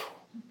enough.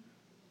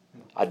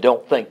 I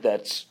don't think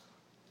that's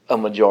a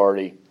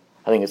majority.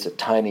 I think it's a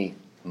tiny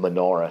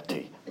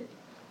minority.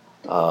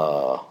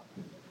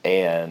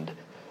 And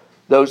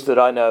those that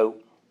I know,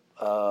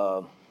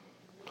 I'll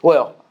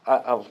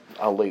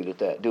leave it at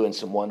that, doing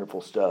some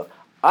wonderful stuff.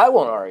 I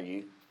won't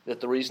argue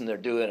that the reason they're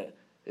doing it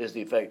is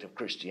the effect of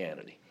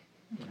Christianity.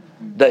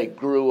 They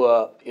grew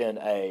up in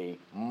a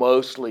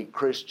mostly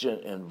Christian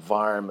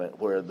environment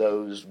where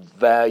those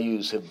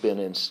values have been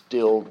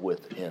instilled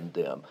within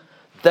them.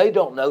 They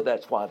don't know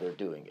that's why they're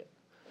doing it.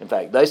 In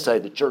fact, they say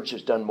the church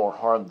has done more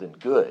harm than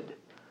good,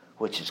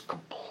 which is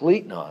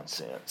complete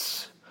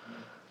nonsense.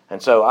 And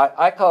so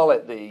I call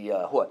it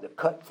the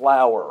cut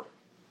flower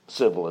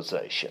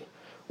civilization.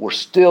 We're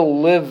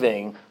still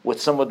living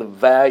with some of the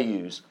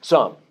values.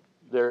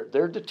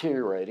 They're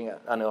deteriorating.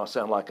 I know I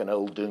sound like an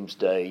old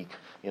doomsday,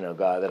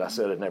 guy that I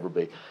said it'd never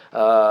be.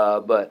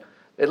 But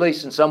at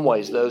least in some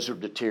ways, those are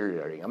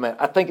deteriorating. I mean,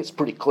 I think it's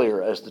pretty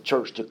clear as the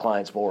church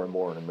declines more and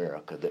more in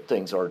America that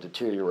things are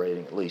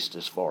deteriorating, at least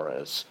as far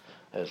as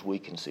we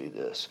can see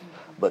this.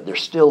 But they're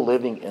still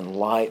living in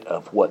light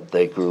of what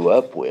they grew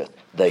up with.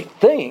 They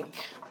think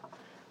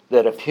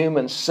that if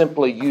humans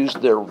simply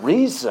used their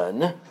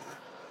reason,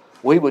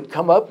 we would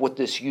come up with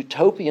this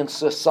utopian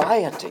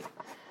society.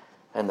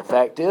 And the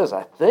fact is,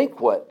 I think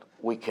what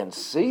we can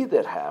see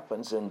that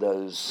happens in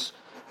those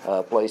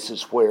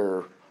places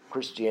where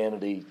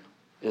Christianity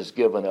is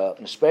given up,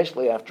 and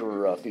especially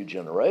after a few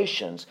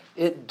generations,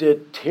 it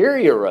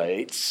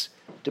deteriorates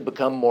to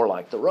become more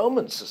like the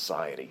Roman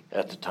society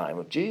at the time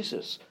of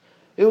Jesus.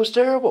 It was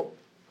terrible.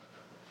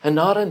 And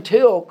not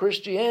until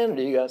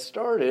Christianity got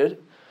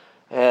started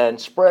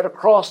and spread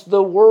across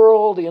the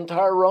world, the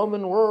entire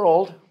Roman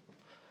world,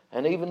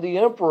 and even the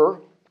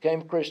emperor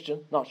became Christian.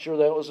 Not sure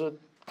that was a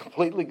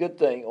completely good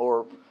thing,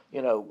 or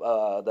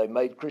they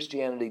made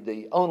Christianity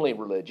the only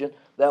religion.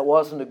 That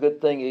wasn't a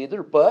good thing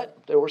either, but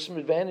there were some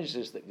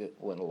advantages that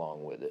went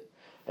along with it.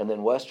 And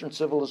then Western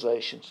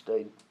civilization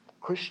stayed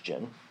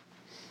Christian,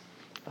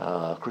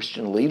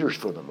 Christian leaders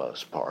for the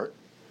most part,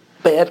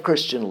 bad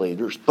Christian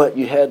leaders, but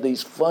you had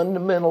these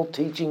fundamental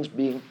teachings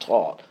being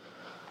taught.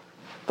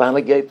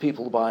 Finally gave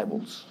people the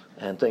Bibles,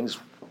 and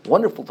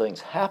wonderful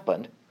things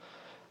happened.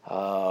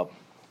 And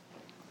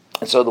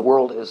so the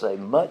world is a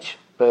much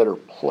better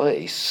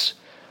place.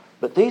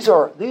 But these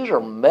are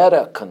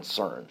meta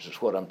concerns,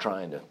 is what I'm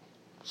trying to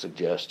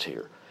suggest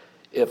here.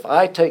 If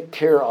I take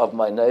care of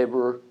my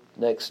neighbor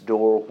next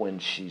door when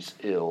she's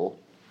ill,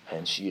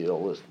 and she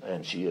is,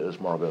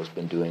 Margot's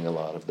been doing a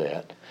lot of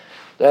that,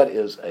 that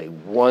is a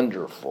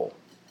wonderful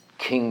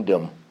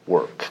kingdom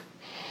work.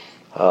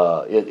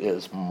 It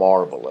is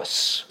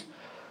marvelous.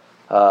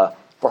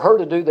 For her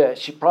to do that,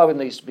 she probably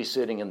needs to be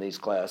sitting in these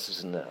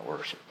classes and not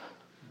worship.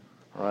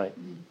 Right?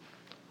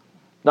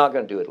 Not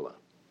going to do it alone.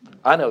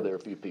 I know there are a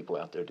few people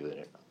out there doing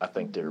it. I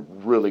think they're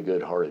really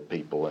good-hearted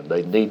people, and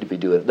they need to be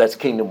doing it. That's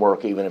kingdom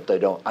work, even if they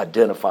don't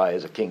identify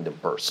as a kingdom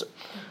person.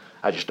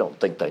 I just don't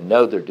think they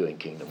know they're doing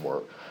kingdom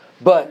work.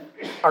 But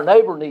our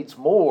neighbor needs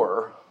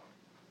more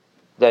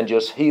than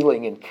just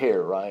healing and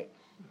care, right?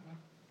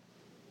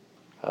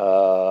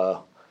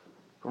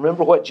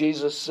 Remember what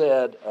Jesus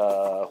said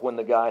when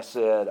the guy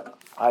said,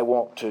 I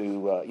want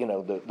to,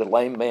 the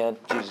lame man,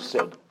 Jesus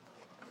said,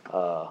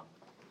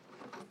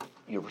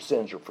 your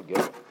sins are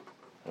forgiven.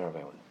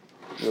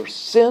 Your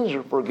sins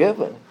are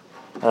forgiven.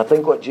 And I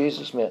think what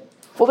Jesus meant,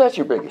 well, that's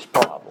your biggest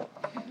problem.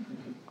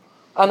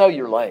 I know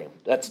you're lame.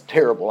 That's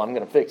terrible. I'm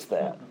going to fix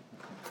that.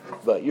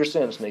 But your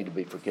sins need to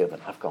be forgiven.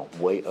 I've gone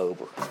way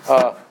over.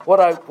 What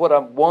I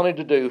wanted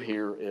to do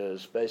here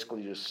is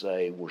basically just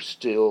say we're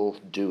still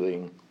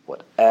doing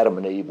what Adam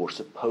and Eve were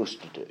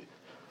supposed to do.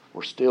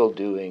 We're still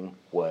doing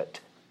what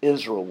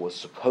Israel was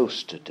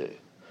supposed to do.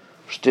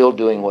 We're still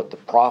doing what the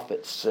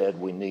prophets said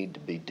we need to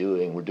be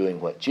doing. We're doing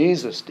what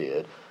Jesus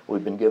did.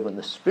 We've been given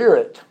the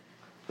Spirit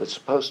that's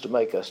supposed to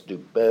make us do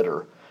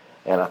better.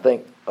 And I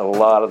think a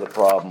lot of the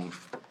problem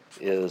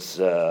is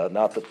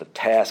not that the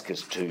task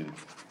is too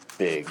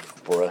big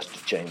for us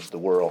to change the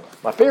world.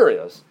 My fear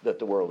is that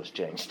the world has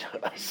changed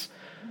us.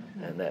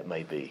 And that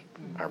may be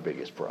our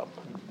biggest problem.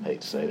 I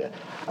hate to say that.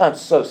 I'm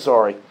so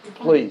sorry.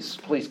 Please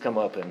come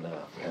up and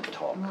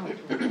talk.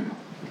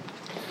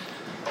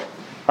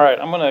 All right,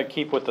 I'm going to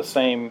keep with the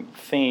same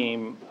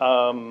theme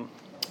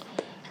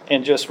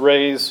and just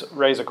raise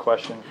a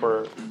question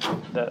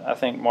that I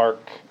think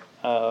Mark's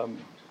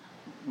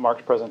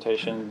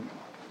presentation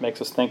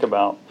makes us think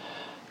about.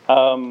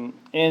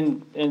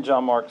 In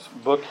John Mark's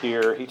book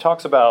here, he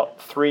talks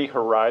about 3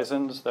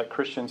 horizons that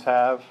Christians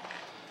have.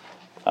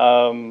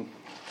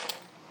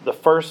 The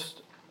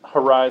first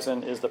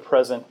horizon is the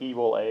present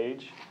evil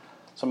age.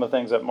 Some of the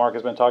things that Mark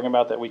has been talking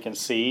about that we can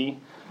see,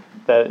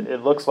 that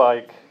it looks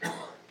like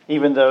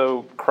even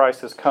though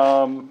Christ has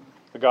come,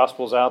 the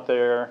gospel's out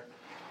there,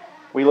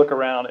 we look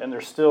around and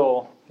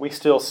we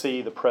still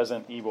see the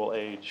present evil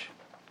age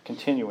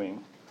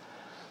continuing.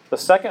 The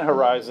second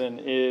horizon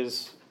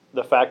is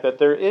the fact that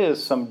there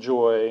is some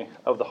joy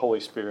of the Holy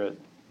Spirit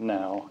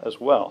now as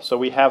well. So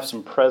we have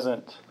some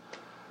present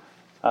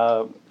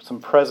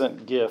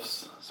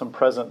gifts, some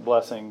present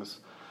blessings.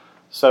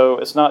 So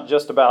it's not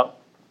just about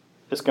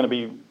it's going to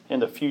be in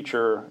the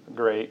future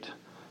great.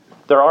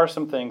 There are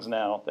some things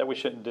now that we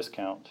shouldn't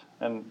discount.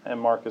 And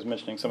Mark is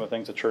mentioning some of the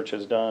things the church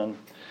has done.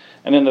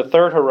 And then the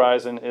third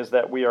horizon is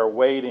that we are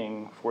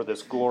waiting for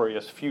this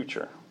glorious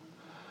future.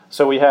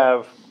 So we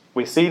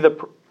see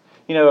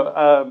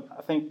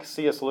I think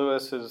C.S.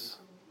 Lewis has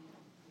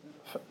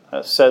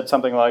said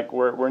something like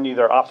we're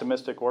neither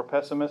optimistic or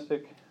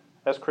pessimistic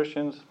as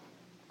Christians.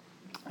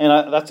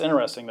 And that's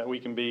interesting that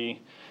we can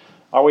be.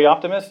 Are we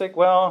optimistic?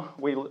 Well,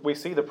 we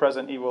see the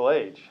present evil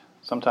age.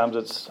 Sometimes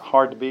it's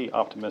hard to be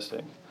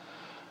optimistic.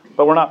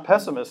 But we're not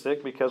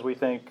pessimistic because we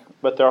think,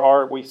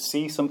 we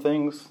see some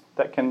things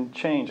that can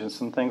change and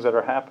some things that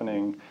are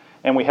happening.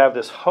 And we have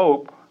this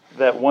hope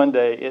that one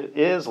day it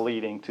is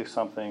leading to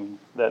something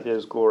that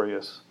is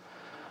glorious.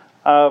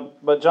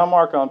 But John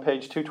Mark on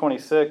page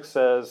 226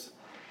 says,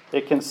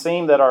 it can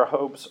seem that our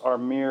hopes are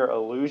mere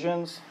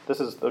illusions. This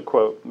is the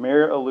quote,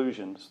 mere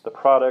illusions, the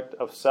product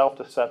of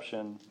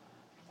self-deception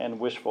and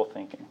wishful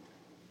thinking.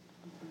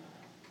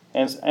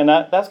 And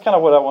that's kind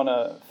of what I want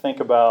to think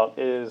about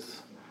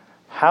is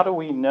how do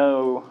we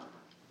know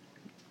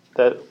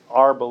that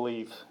our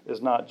belief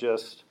is not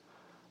just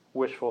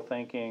wishful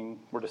thinking,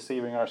 we're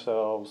deceiving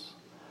ourselves.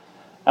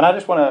 And I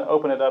just want to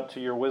open it up to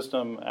your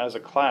wisdom as a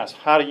class.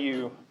 How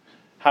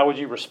would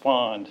you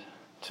respond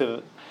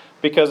to,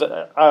 because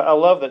I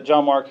love that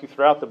John Mark, who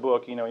throughout the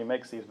book, he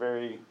makes these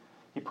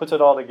he puts it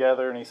all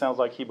together and he sounds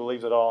like he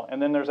believes it all.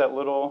 And then there's that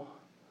little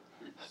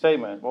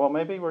statement, well,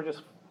 maybe we're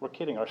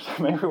kidding ourselves,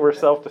 maybe we're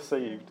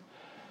self-deceived.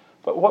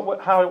 But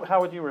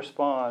how would you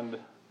respond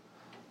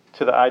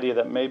to the idea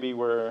that maybe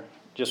we're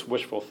just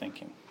wishful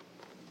thinking?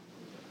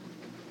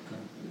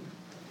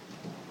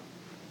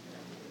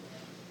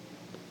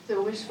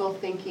 So wishful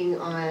thinking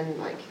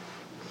on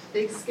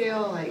big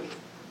scale,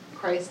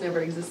 Christ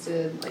never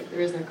existed,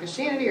 there is no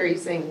Christianity, or are you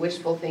saying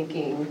wishful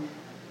thinking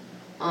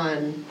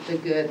on the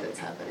good that's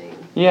happening?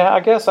 Yeah,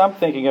 I guess I'm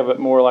thinking of it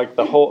more like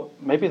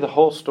maybe the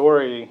whole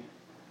story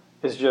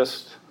is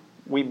just,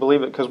 we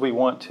believe it because we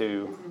want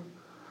to. Mm-hmm.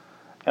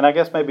 And I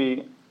guess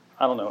maybe,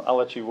 I don't know, I'll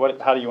let you,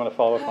 how do you want to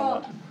follow up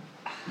on that?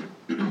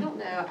 I don't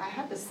know, I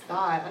had this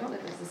thought, I don't know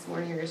if it was this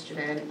morning or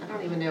yesterday, I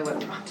don't even know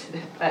what prompted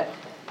it, but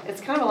it's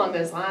kind of along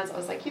those lines. I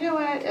was like, you know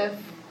what,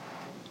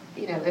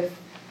 if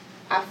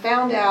I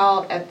found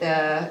out at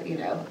the,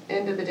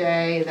 end of the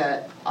day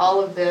that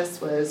all of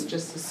this was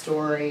just a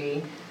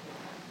story,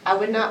 I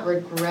would not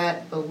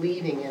regret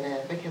believing in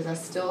it because I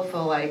still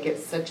feel like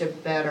it's such a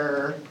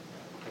better,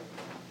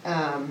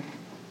 I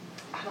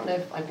don't know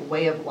if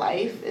way of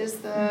life is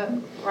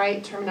the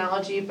right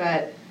terminology,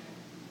 but,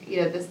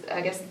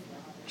 I guess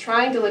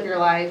trying to live your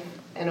life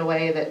in a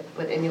way that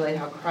would emulate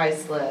how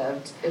Christ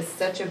lived is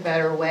such a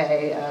better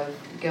way of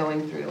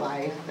going through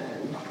life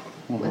than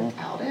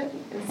without it.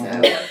 And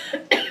so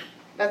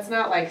that's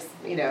not a way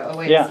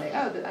to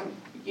say,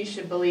 you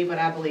should believe what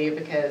I believe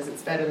because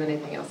it's better than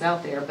anything else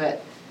out there.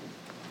 But,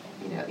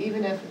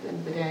 even if at the end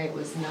of the day it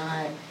was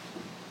not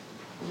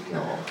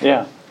real.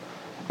 Yeah.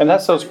 And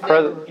that's that's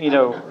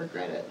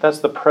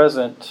the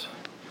present,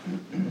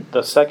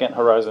 the second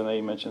horizon that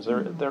he mentions.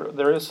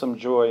 There is some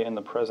joy in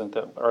the present,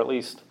 or at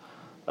least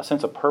a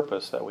sense of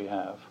purpose that we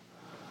have.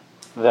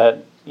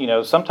 That,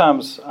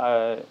 sometimes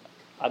I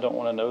don't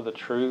want to know the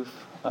truth.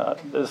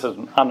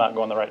 I'm not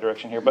going the right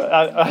direction here, but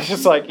I was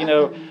just like,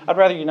 I'd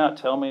rather you not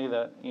tell me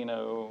that,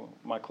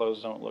 my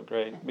clothes don't look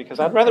great, because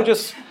I'd rather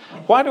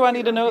why do I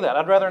need to know that?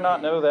 I'd rather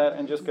not know that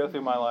and just go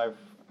through my life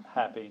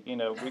happy,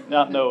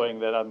 not knowing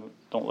that I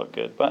don't look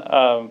good. But,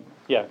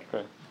 yeah,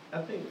 great.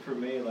 I think for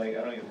me, I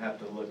don't even have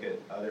to look at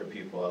other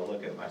people. I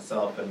look at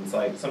myself, and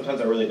it's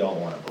sometimes I really don't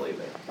want to believe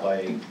it.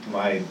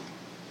 My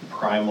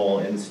primal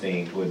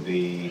instinct would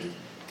be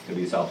to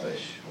be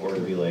selfish, or to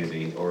be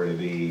lazy, or to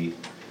be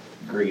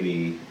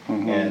greedy,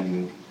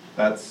 and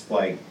that's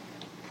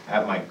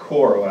at my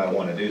core what I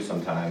want to do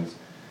sometimes.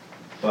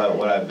 But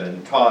what I've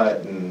been taught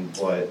and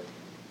what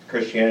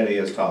Christianity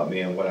has taught me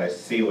and what I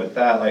see with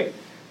that,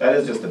 that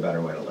is just a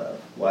better way to live.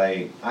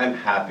 I'm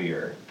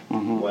happier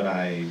when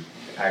I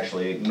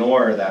actually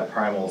ignore that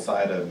primal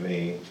side of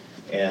me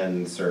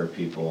and serve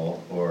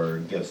people or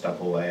give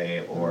stuff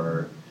away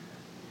or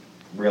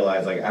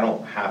realize I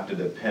don't have to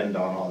depend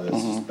on all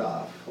this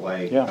stuff.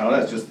 I don't know,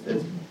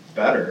 it's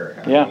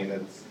better. I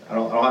mean, I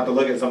don't have to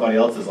look at somebody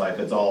else's life.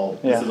 It's all,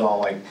 this is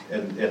all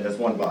in this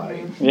one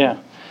body. Yeah.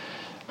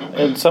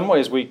 in some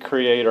ways we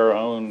create our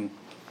own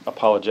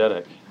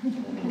apologetic.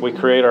 We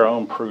create our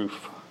own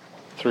proof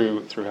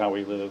through how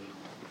we live.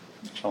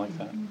 I like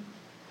that.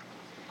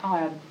 I'll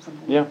add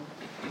something. Yeah.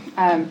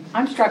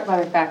 I'm struck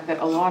by the fact that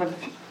a lot of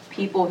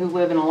people who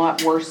live in a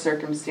lot worse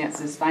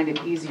circumstances find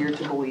it easier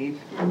to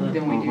believe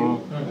than we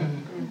do.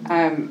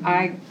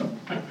 I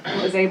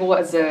was able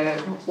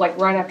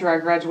right after I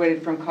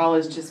graduated from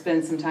college to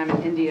spend some time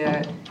in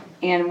India.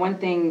 And one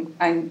thing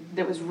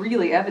that was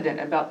really evident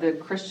about the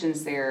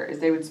Christians there is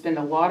they would spend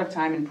a lot of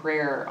time in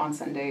prayer on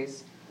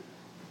Sundays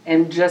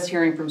and just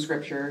hearing from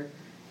Scripture.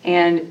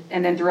 And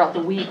then throughout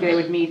the week they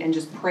would meet and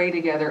just pray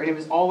together. And it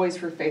was always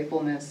for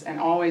faithfulness and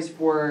always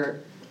for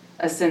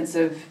a sense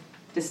of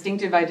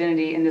distinctive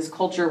identity in this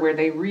culture where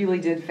they really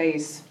did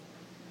face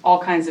all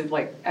kinds of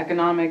like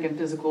economic and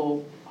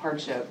physical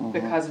hardship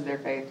because of their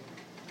faith.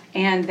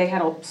 And they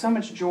had so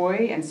much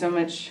joy and so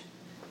much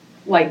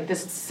like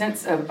this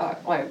sense of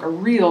like a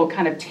real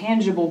kind of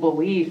tangible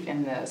belief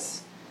in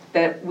this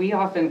that we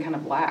often kind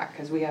of lack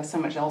because we have so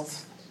much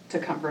else to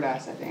comfort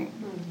us, I think,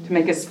 to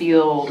make us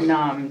feel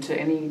numb to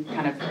any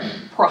kind of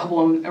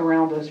problem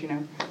around us,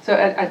 So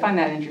I find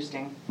that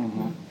interesting.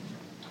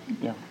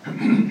 Yeah.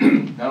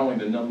 Not only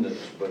the numbness,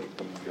 but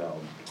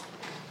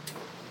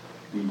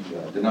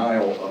the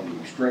denial of the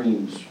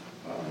extremes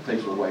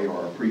takes away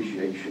our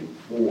appreciation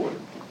for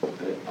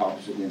the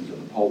opposite ends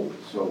of the pole.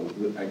 So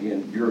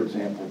again, your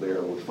example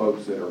there with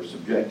folks that are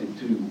subjected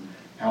to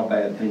how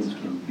bad things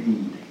can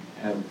be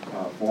have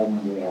far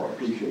more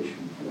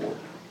appreciation for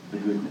the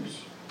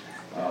goodness.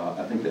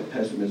 I think that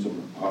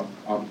pessimism,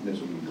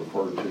 optimism you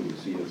referred to with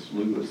C.S.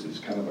 Lewis is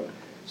kind of a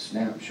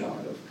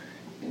snapshot of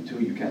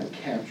until you kind of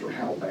capture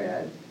how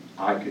bad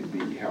I could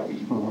be, how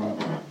evil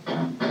I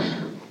am,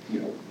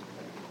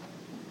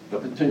 the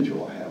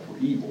potential I have for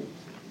evil,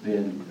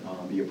 then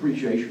the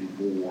appreciation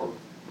for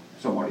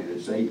somebody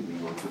that saved me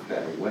or took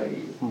that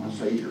away, a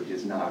Savior,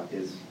 is not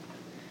as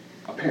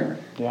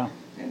apparent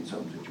in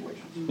some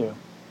situations. Yeah.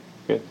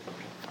 Good.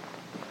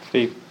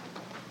 Steve?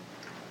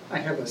 I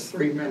have a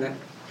 3-minute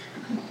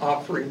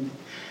offering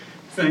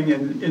thing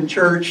in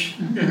church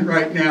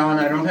right now, and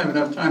I don't have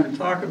enough time to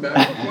talk about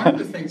it. One of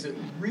the things that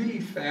really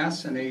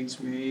fascinates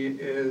me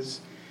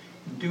is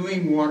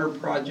doing water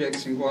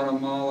projects in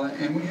Guatemala,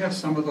 and we have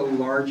some of the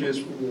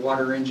largest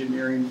water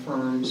engineering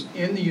firms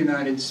in the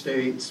United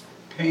States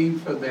paying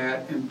for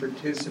that and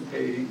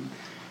participating.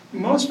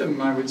 Most of them,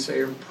 I would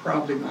say, are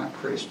probably not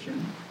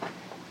Christian.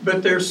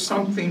 But there's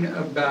something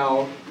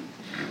about,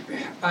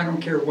 I don't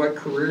care what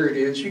career it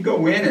is, you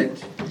go in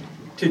it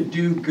to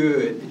do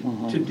good,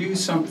 to do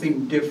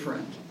something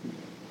different.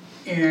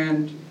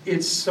 And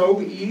it's so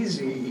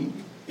easy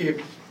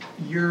if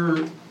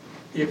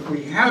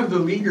we have the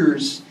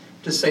leaders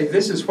to say,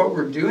 this is what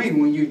we're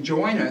doing, will you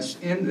join us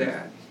in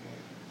that?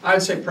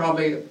 I'd say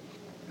probably,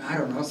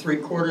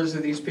 3/4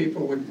 of these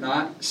people would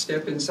not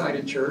step inside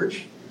a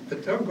church,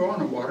 but they'll go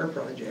on a water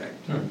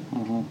project.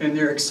 And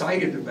they're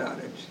excited about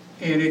it.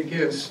 And it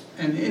gives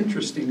an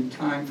interesting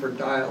time for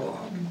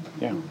dialogue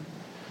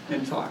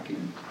and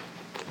talking.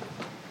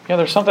 Yeah,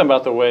 there's something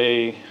about the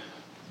way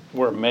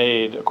we're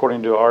made,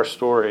 according to our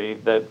story,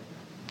 that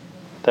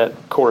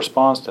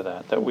corresponds to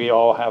that we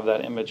all have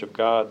that image of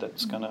God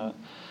that's going to...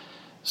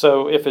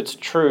 So if it's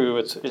true,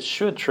 it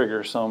should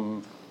trigger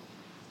some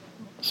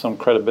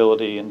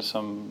credibility and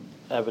some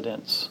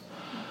evidence.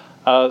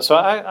 So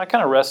I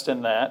kind of rest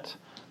in that.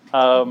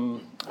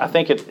 I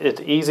think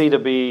it's easy to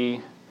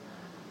be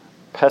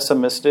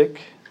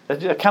pessimistic.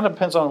 It kind of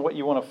depends on what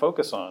you want to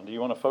focus on. Do you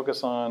want to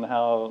focus on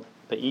how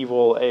the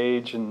evil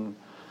age,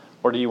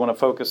 or do you want to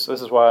focus?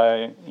 This is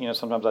why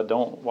sometimes I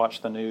don't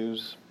watch the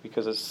news,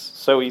 because it's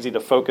so easy to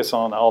focus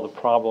on all the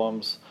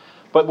problems.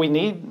 But we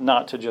need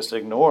not to just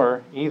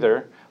ignore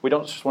either. We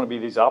don't just want to be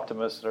these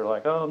optimists that are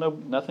like, oh, no,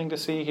 nothing to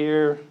see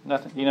here,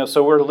 nothing.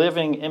 So we're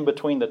living in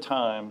between the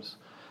times,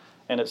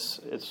 and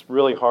it's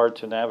really hard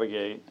to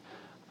navigate.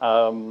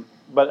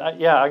 But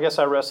I guess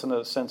I rest in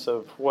the sense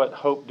of what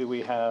hope do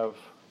we have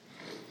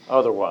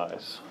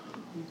otherwise?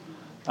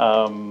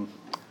 And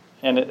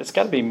it's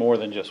got to be more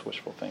than just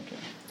wishful thinking.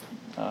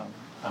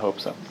 I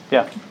hope so.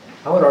 Yeah.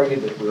 I would argue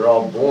that we're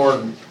all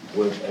born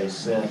with a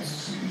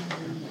sense,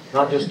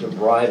 not just of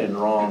right and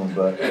wrong,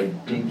 but a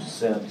deep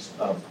sense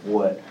of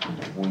what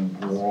we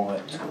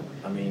want.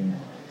 I mean,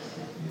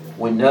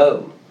 we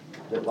know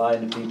that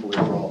lying to people is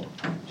wrong.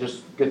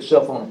 Just get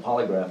yourself on a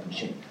polygraph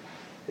machine.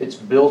 It's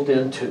built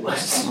into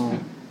us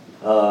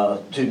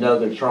to know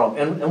that it's wrong.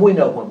 And we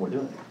know when we're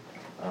doing it.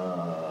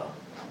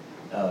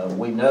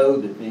 We know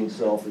that being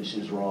selfish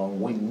is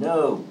wrong. We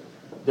know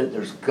that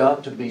there's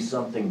got to be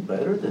something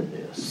better than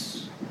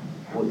this.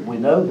 We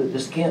know that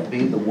this can't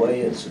be the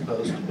way it's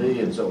supposed to be.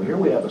 And so here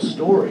we have a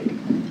story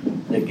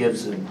that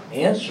gives an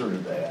answer to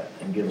that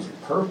and gives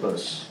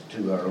purpose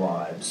to our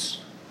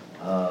lives.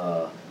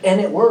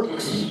 And it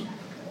works.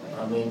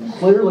 I mean,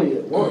 clearly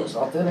it works.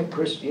 Authentic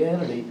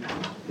Christianity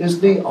is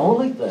the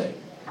only thing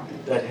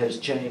that has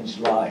changed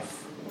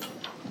life.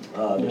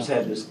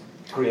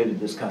 Created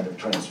this kind of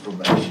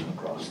transformation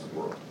across the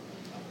world.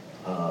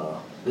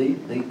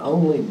 the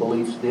only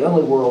beliefs, the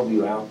only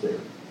worldview out there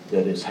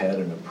that has had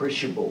an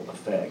appreciable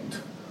effect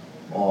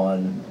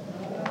on,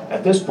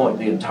 at this point,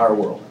 the entire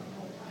world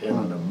in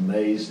an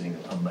amazing,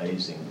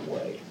 amazing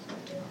way.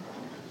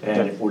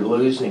 And if we're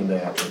losing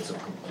that, it's a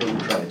complete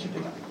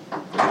tragedy.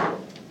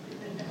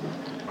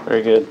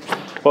 Very good.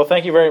 Well,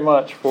 thank you very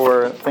much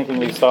for thinking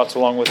these thoughts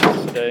along with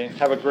us today.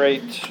 Have a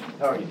great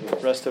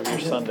rest of your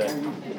Sunday.